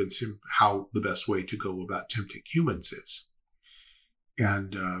to convince him how the best way to go about tempting humans is.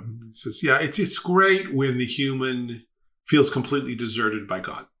 And he says, yeah, it's great when the human feels completely deserted by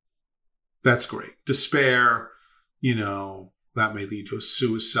God. That's great. Despair, that may lead to a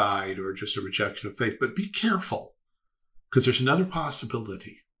suicide or just a rejection of faith. But be careful, because there's another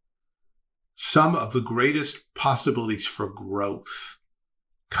possibility. Some of the greatest possibilities for growth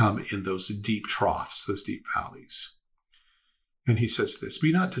come in those deep troughs, those deep valleys. And he says this,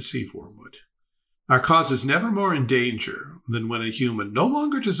 be not deceived, Wormwood. Our cause is never more in danger than when a human, no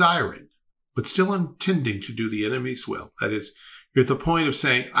longer desiring, but still intending to do the enemy's will. That is, you're at the point of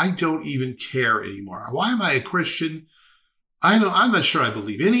saying, I don't even care anymore. Why am I a Christian? I'm not sure I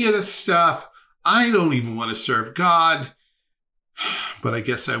believe any of this stuff. I don't even want to serve God. But I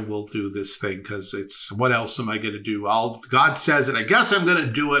guess I will do this thing because it's, what else am I going to do? God says it. I guess I'm going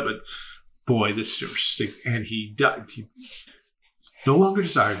to do it. But boy, this stinks. And he no longer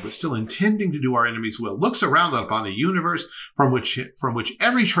desired, but still intending to do our enemy's will, looks around upon a universe from which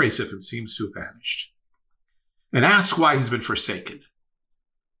every trace of him seems to have vanished, and asks why he's been forsaken,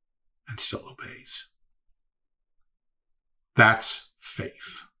 and still obeys. That's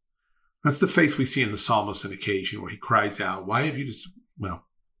faith. That's the faith we see in the psalmist on occasion, where he cries out, why have you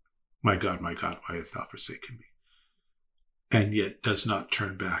my God, why hast thou forsaken me? And yet does not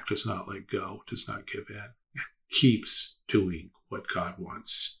turn back, does not let go, does not give in, and keeps doing what God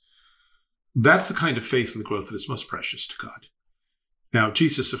wants. That's the kind of faith and the growth that is most precious to God. Now,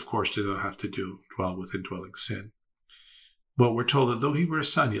 Jesus, of course, did not have to dwell with indwelling sin. But we're told that though he were a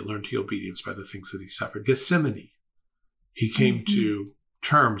son, yet learned he obedience by the things that he suffered. Gethsemane, he came to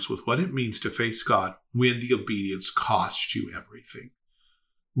terms with what it means to face God when the obedience costs you everything.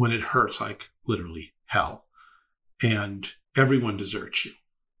 When it hurts like literally hell. And everyone deserts you.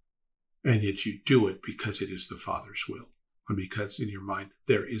 And yet you do it because it is the Father's will. because in your mind,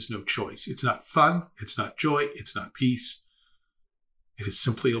 there is no choice. It's not fun. It's not joy. It's not peace. It is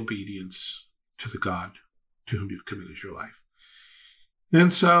simply obedience to the God to whom you've committed your life.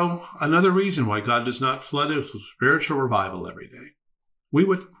 And so another reason why God does not flood us with spiritual revival every day. We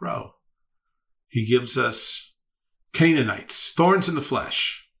wouldn't grow. He gives us Canaanites, thorns in the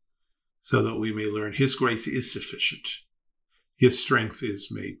flesh, so that we may learn his grace is sufficient. His strength is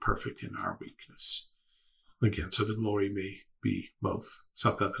made perfect in our weakness. Again, so the glory may be both.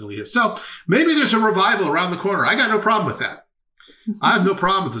 So maybe there's a revival around the corner. I got no problem with that. I have no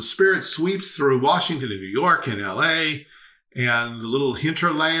problem if the Spirit sweeps through Washington and New York and LA and the little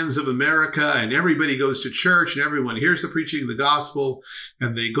hinterlands of America, and everybody goes to church and everyone hears the preaching of the gospel,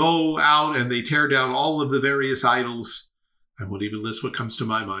 and they go out and they tear down all of the various idols. I won't even list what comes to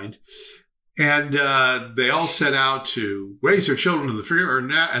my mind. And they all set out to raise their children in the fear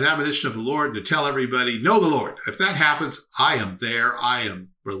and admonition of the Lord, and to tell everybody, know the Lord. If that happens, I am there. I am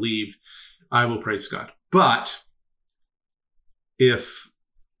relieved. I will praise God. But if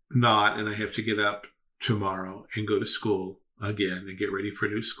not, and I have to get up tomorrow and go to school again and get ready for a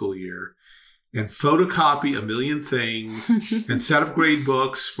new school year and photocopy a million things and set up grade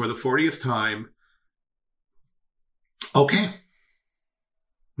books for the 40th time, okay,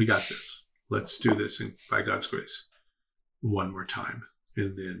 we got this. Let's do this by God's grace one more time,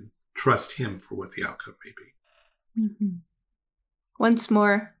 and then trust him for what the outcome may be. Mm-hmm. Once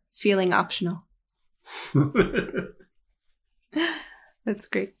more, feeling optional. That's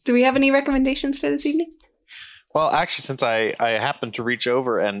great. Do we have any recommendations for this evening? Well, actually, since I happened to reach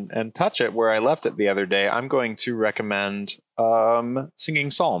over and touch it where I left it the other day, I'm going to recommend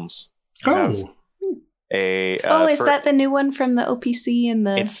singing psalms. Is that the new one from the OPC and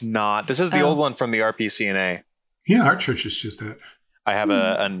the? It's not. This is the old one from the RPCNA. Yeah, our church is just that. I have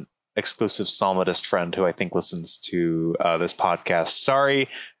an exclusive psalmodist friend who I think listens to this podcast. Sorry,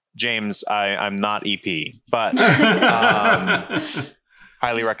 James, I'm not EP, but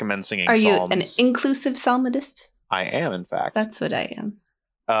highly recommend singing Are psalms. Are you an inclusive psalmodist? I am, in fact. That's what I am.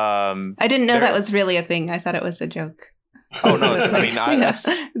 I didn't know that was really a thing. I thought it was a joke. Oh no!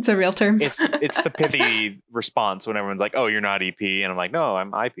 It's a real term. It's the pithy response when everyone's like, "Oh, you're not EP," and I'm like, "No,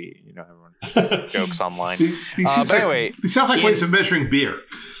 I'm IP." You know, everyone jokes online. But anyway, these sound like ways of measuring beer.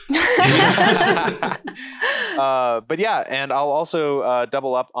 But yeah, and I'll also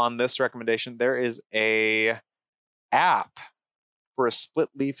double up on this recommendation. There is a app for a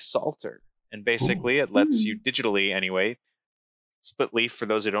split leaf psalter, and basically it lets you digitally anyway. Split leaf, for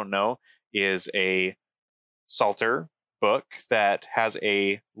those who don't know, is a psalter book that has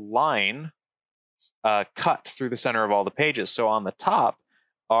a line cut through the center of all the pages. So on the top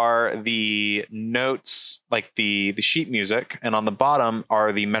are the notes, like the sheet music, and on the bottom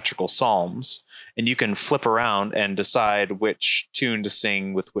are the metrical psalms. And you can flip around and decide which tune to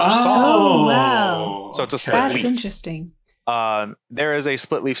sing with which psalm. Oh, wow. So it's a split leaf. That's interesting. There is a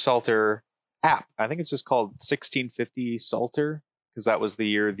split leaf psalter app. I think it's just called 1650 Psalter, because that was the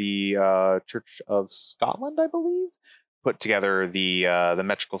year the Church of Scotland, I believe, put together the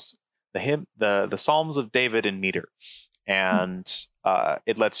metrical, the Psalms of David in meter, and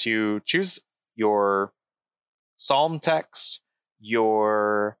it lets you choose your psalm text,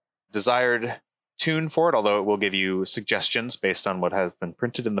 your desired tune for it, although it will give you suggestions based on what has been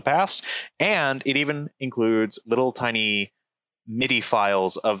printed in the past, and it even includes little tiny MIDI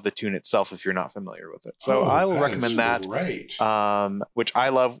files of the tune itself if you're not familiar with it. So I will recommend that. Great. Which I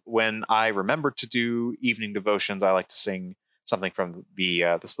love when I remember to do evening devotions. I like to sing something from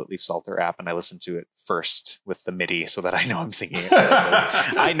the Split Leaf Psalter app, and I listen to it first with the MIDI so that I know I'm singing it.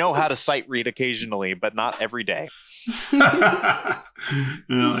 I know how to sight read occasionally, but not every day. No,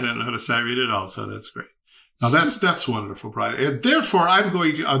 I don't know how to sight read at all, so that's great. Now that's wonderful, Brian. And therefore, I'm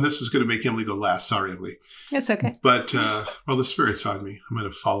going to, this is going to make Emily go last. Sorry, Emily. It's okay. But, the Spirit's on me. I'm going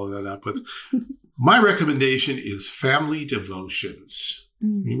to follow that up with, my recommendation is family devotions.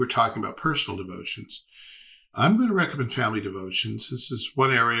 We were talking about personal devotions. I'm going to recommend family devotions. This is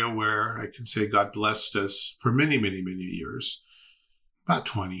one area where I can say God blessed us for many, many, many years. About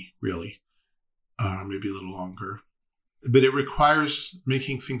 20, really. Maybe a little longer. But it requires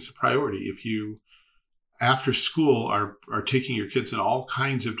making things a priority. If you, after school, are taking your kids in all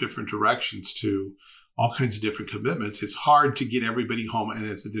kinds of different directions to all kinds of different commitments, it's hard to get everybody home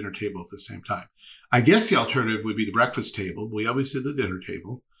and at the dinner table at the same time. I guess the alternative would be the breakfast table. We always did the dinner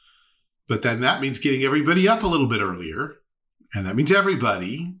table. But then that means getting everybody up a little bit earlier. And that means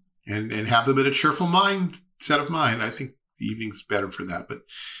everybody. And have them in a cheerful set of mind. I think the evening's better for that. But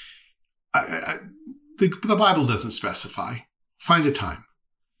the Bible doesn't specify. Find a time.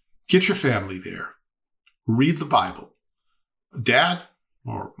 Get your family there. Read the Bible. dad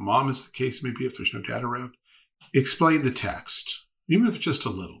or mom, as the case may be, if there's no dad around, explain the text, even if it's just a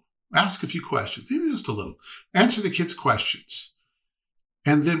little. Ask a few questions, even just a little. Answer the kids' questions.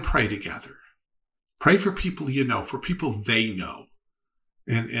 And then pray together. Pray for people you know, for people they know.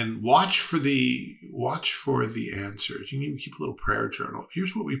 And watch for the answers. You need to keep a little prayer journal.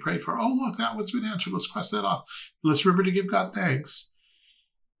 Here's what we prayed for. Oh, look, that one's been answered. Let's cross that off. Let's remember to give God thanks.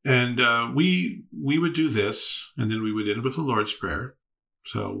 And we would do this, and then we would end with the Lord's Prayer.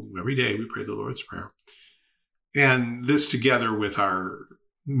 So every day we pray the Lord's Prayer. And this together with our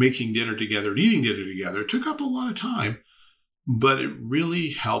making dinner together and eating dinner together took up a lot of time, but it really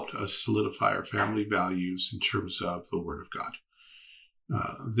helped us solidify our family values in terms of the Word of God.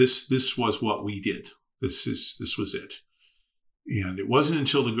 This was what we did. This was it. And it wasn't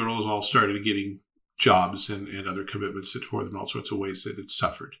until the girls all started getting jobs and other commitments that tore them in all sorts of ways that it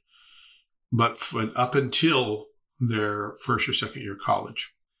suffered. But up until their first or second year of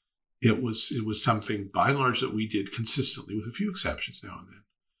college, it was something by and large that we did consistently, with a few exceptions now and then.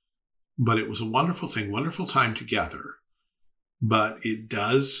 But it was a wonderful thing, wonderful time together. But it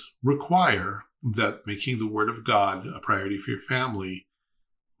does require that making the Word of God a priority for your family,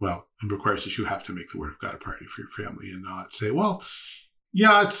 well, it requires that you have to make the Word of God a priority for your family and not say, well,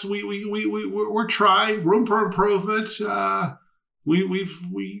 yeah, it's we're trying, room for improvement.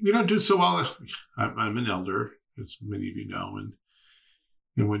 We don't do so well. I'm an elder, as many of you know, and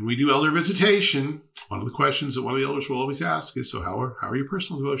when we do elder visitation, one of the questions that one of the elders will always ask is, so how are your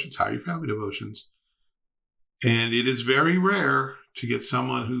personal devotions? How are your family devotions? And it is very rare to get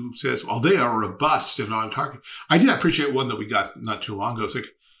someone who says, well, they are robust and on target. I did appreciate one that we got not too long ago. It's like,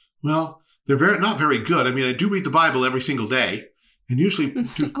 well, they're not very good. I mean, I do read the Bible every single day and usually do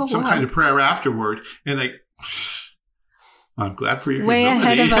some kind of prayer afterward. And I'm glad for your way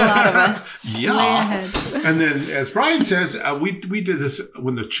ahead of a lot of us. Yeah. Way ahead. And then, as Brian says, we did this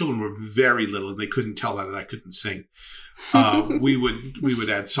when the children were very little and they couldn't tell that I couldn't sing. We would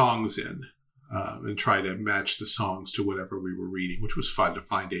add songs in and try to match the songs to whatever we were reading, which was fun to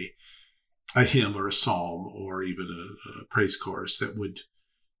find a hymn or a psalm or even a praise chorus that would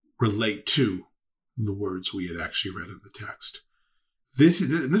relate to the words we had actually read in the text. This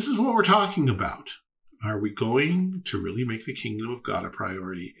is what we're talking about. Are we going to really make the kingdom of God a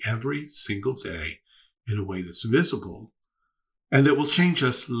priority every single day in a way that's visible and that will change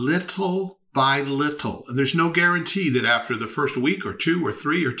us little by little? And there's no guarantee that after the first week or 2 or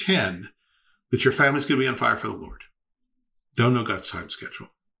 3 or 10 that your family's going to be on fire for the Lord. Don't know God's time schedule.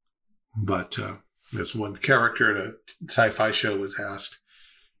 But as one character in a sci-fi show was asked,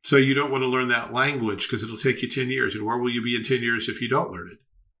 so you don't want to learn that language because it'll take you 10 years. And where will you be in 10 years if you don't learn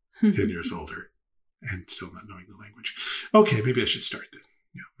it? 10 years older and still not knowing the language. Okay, maybe I should start then.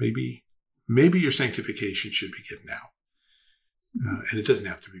 Maybe your sanctification should begin now. And it doesn't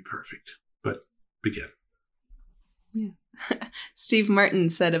have to be perfect, but begin. Yeah. Steve Martin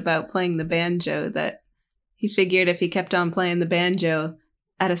said about playing the banjo that he figured if he kept on playing the banjo,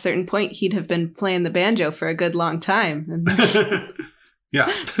 at a certain point, he'd have been playing the banjo for a good long time. And yeah.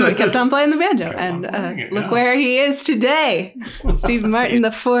 So he kept on playing the banjo. And look where he is today. Steve Martin,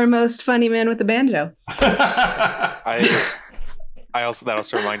 the foremost funny man with the banjo. That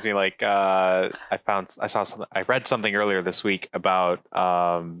also reminds me, like, I read something earlier this week about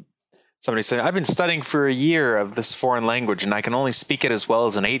somebody said, I've been studying for a year of this foreign language and I can only speak it as well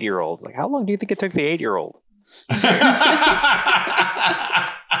as an 8-year-old. Like, how long do you think it took the 8-year-old?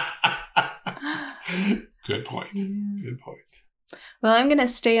 Good point. Yeah. Good point. Well, I'm going to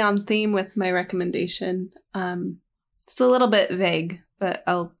stay on theme with my recommendation. It's a little bit vague, but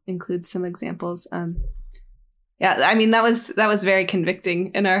I'll include some examples. Yeah, I mean, that was very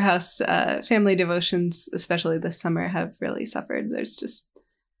convicting in our house. Family devotions, especially this summer, have really suffered. There's just,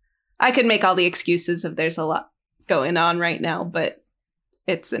 I could make all the excuses of there's a lot going on right now, but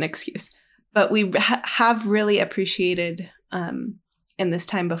it's an excuse. But we have really appreciated in this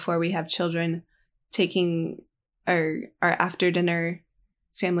time before we have children taking our after dinner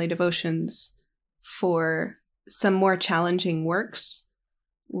family devotions for some more challenging works.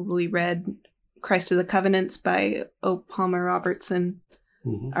 We read Christ of the Covenants by O. Palmer Robertson.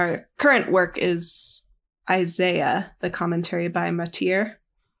 Mm-hmm. Our current work is Isaiah, the commentary by Matier.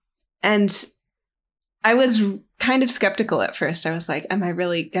 And I was kind of skeptical at first. I was like, am I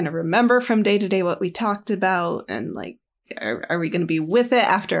really going to remember from day to day what we talked about? And like, are we going to be with it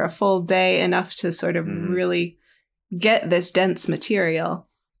after a full day enough to sort of really get this dense material?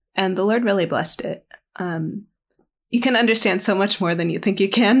 And the Lord really blessed it. You can understand so much more than you think you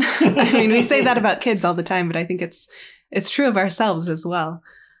can. I mean, we say that about kids all the time, but I think it's true of ourselves as well.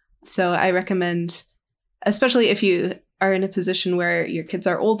 So I recommend, especially if you are in a position where your kids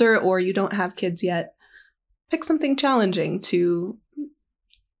are older or you don't have kids yet, pick something challenging to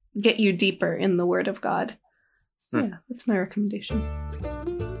get you deeper in the Word of God. Yeah, that's my recommendation.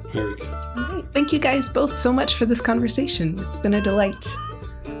 Very good. All right. Thank you guys both so much for this conversation. It's been a delight.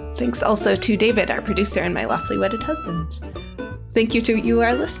 Thanks also to David, our producer, and my lawfully wedded husband. Thank you to you,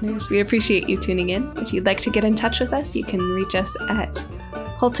 our listeners. We appreciate you tuning in. If you'd like to get in touch with us, you can reach us at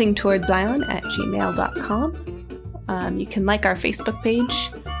haltingtowardszion@gmail.com. You can like our Facebook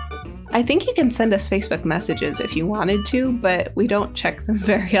page. I think you can send us Facebook messages if you wanted to, but we don't check them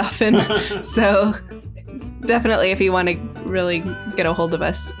very often. So definitely, if you want to really get a hold of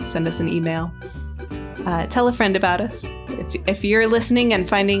us, send us an email. Tell a friend about us. If you're listening and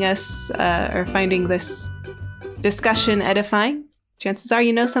finding us or finding this discussion edifying, chances are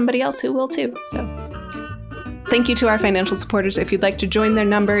you know somebody else who will too. So thank you to our financial supporters. If you'd like to join their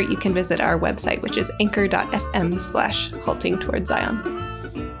number, you can visit our website, which is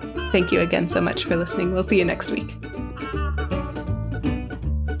anchor.fm/haltingtowardszion. Thank you again so much for listening. We'll see you next week.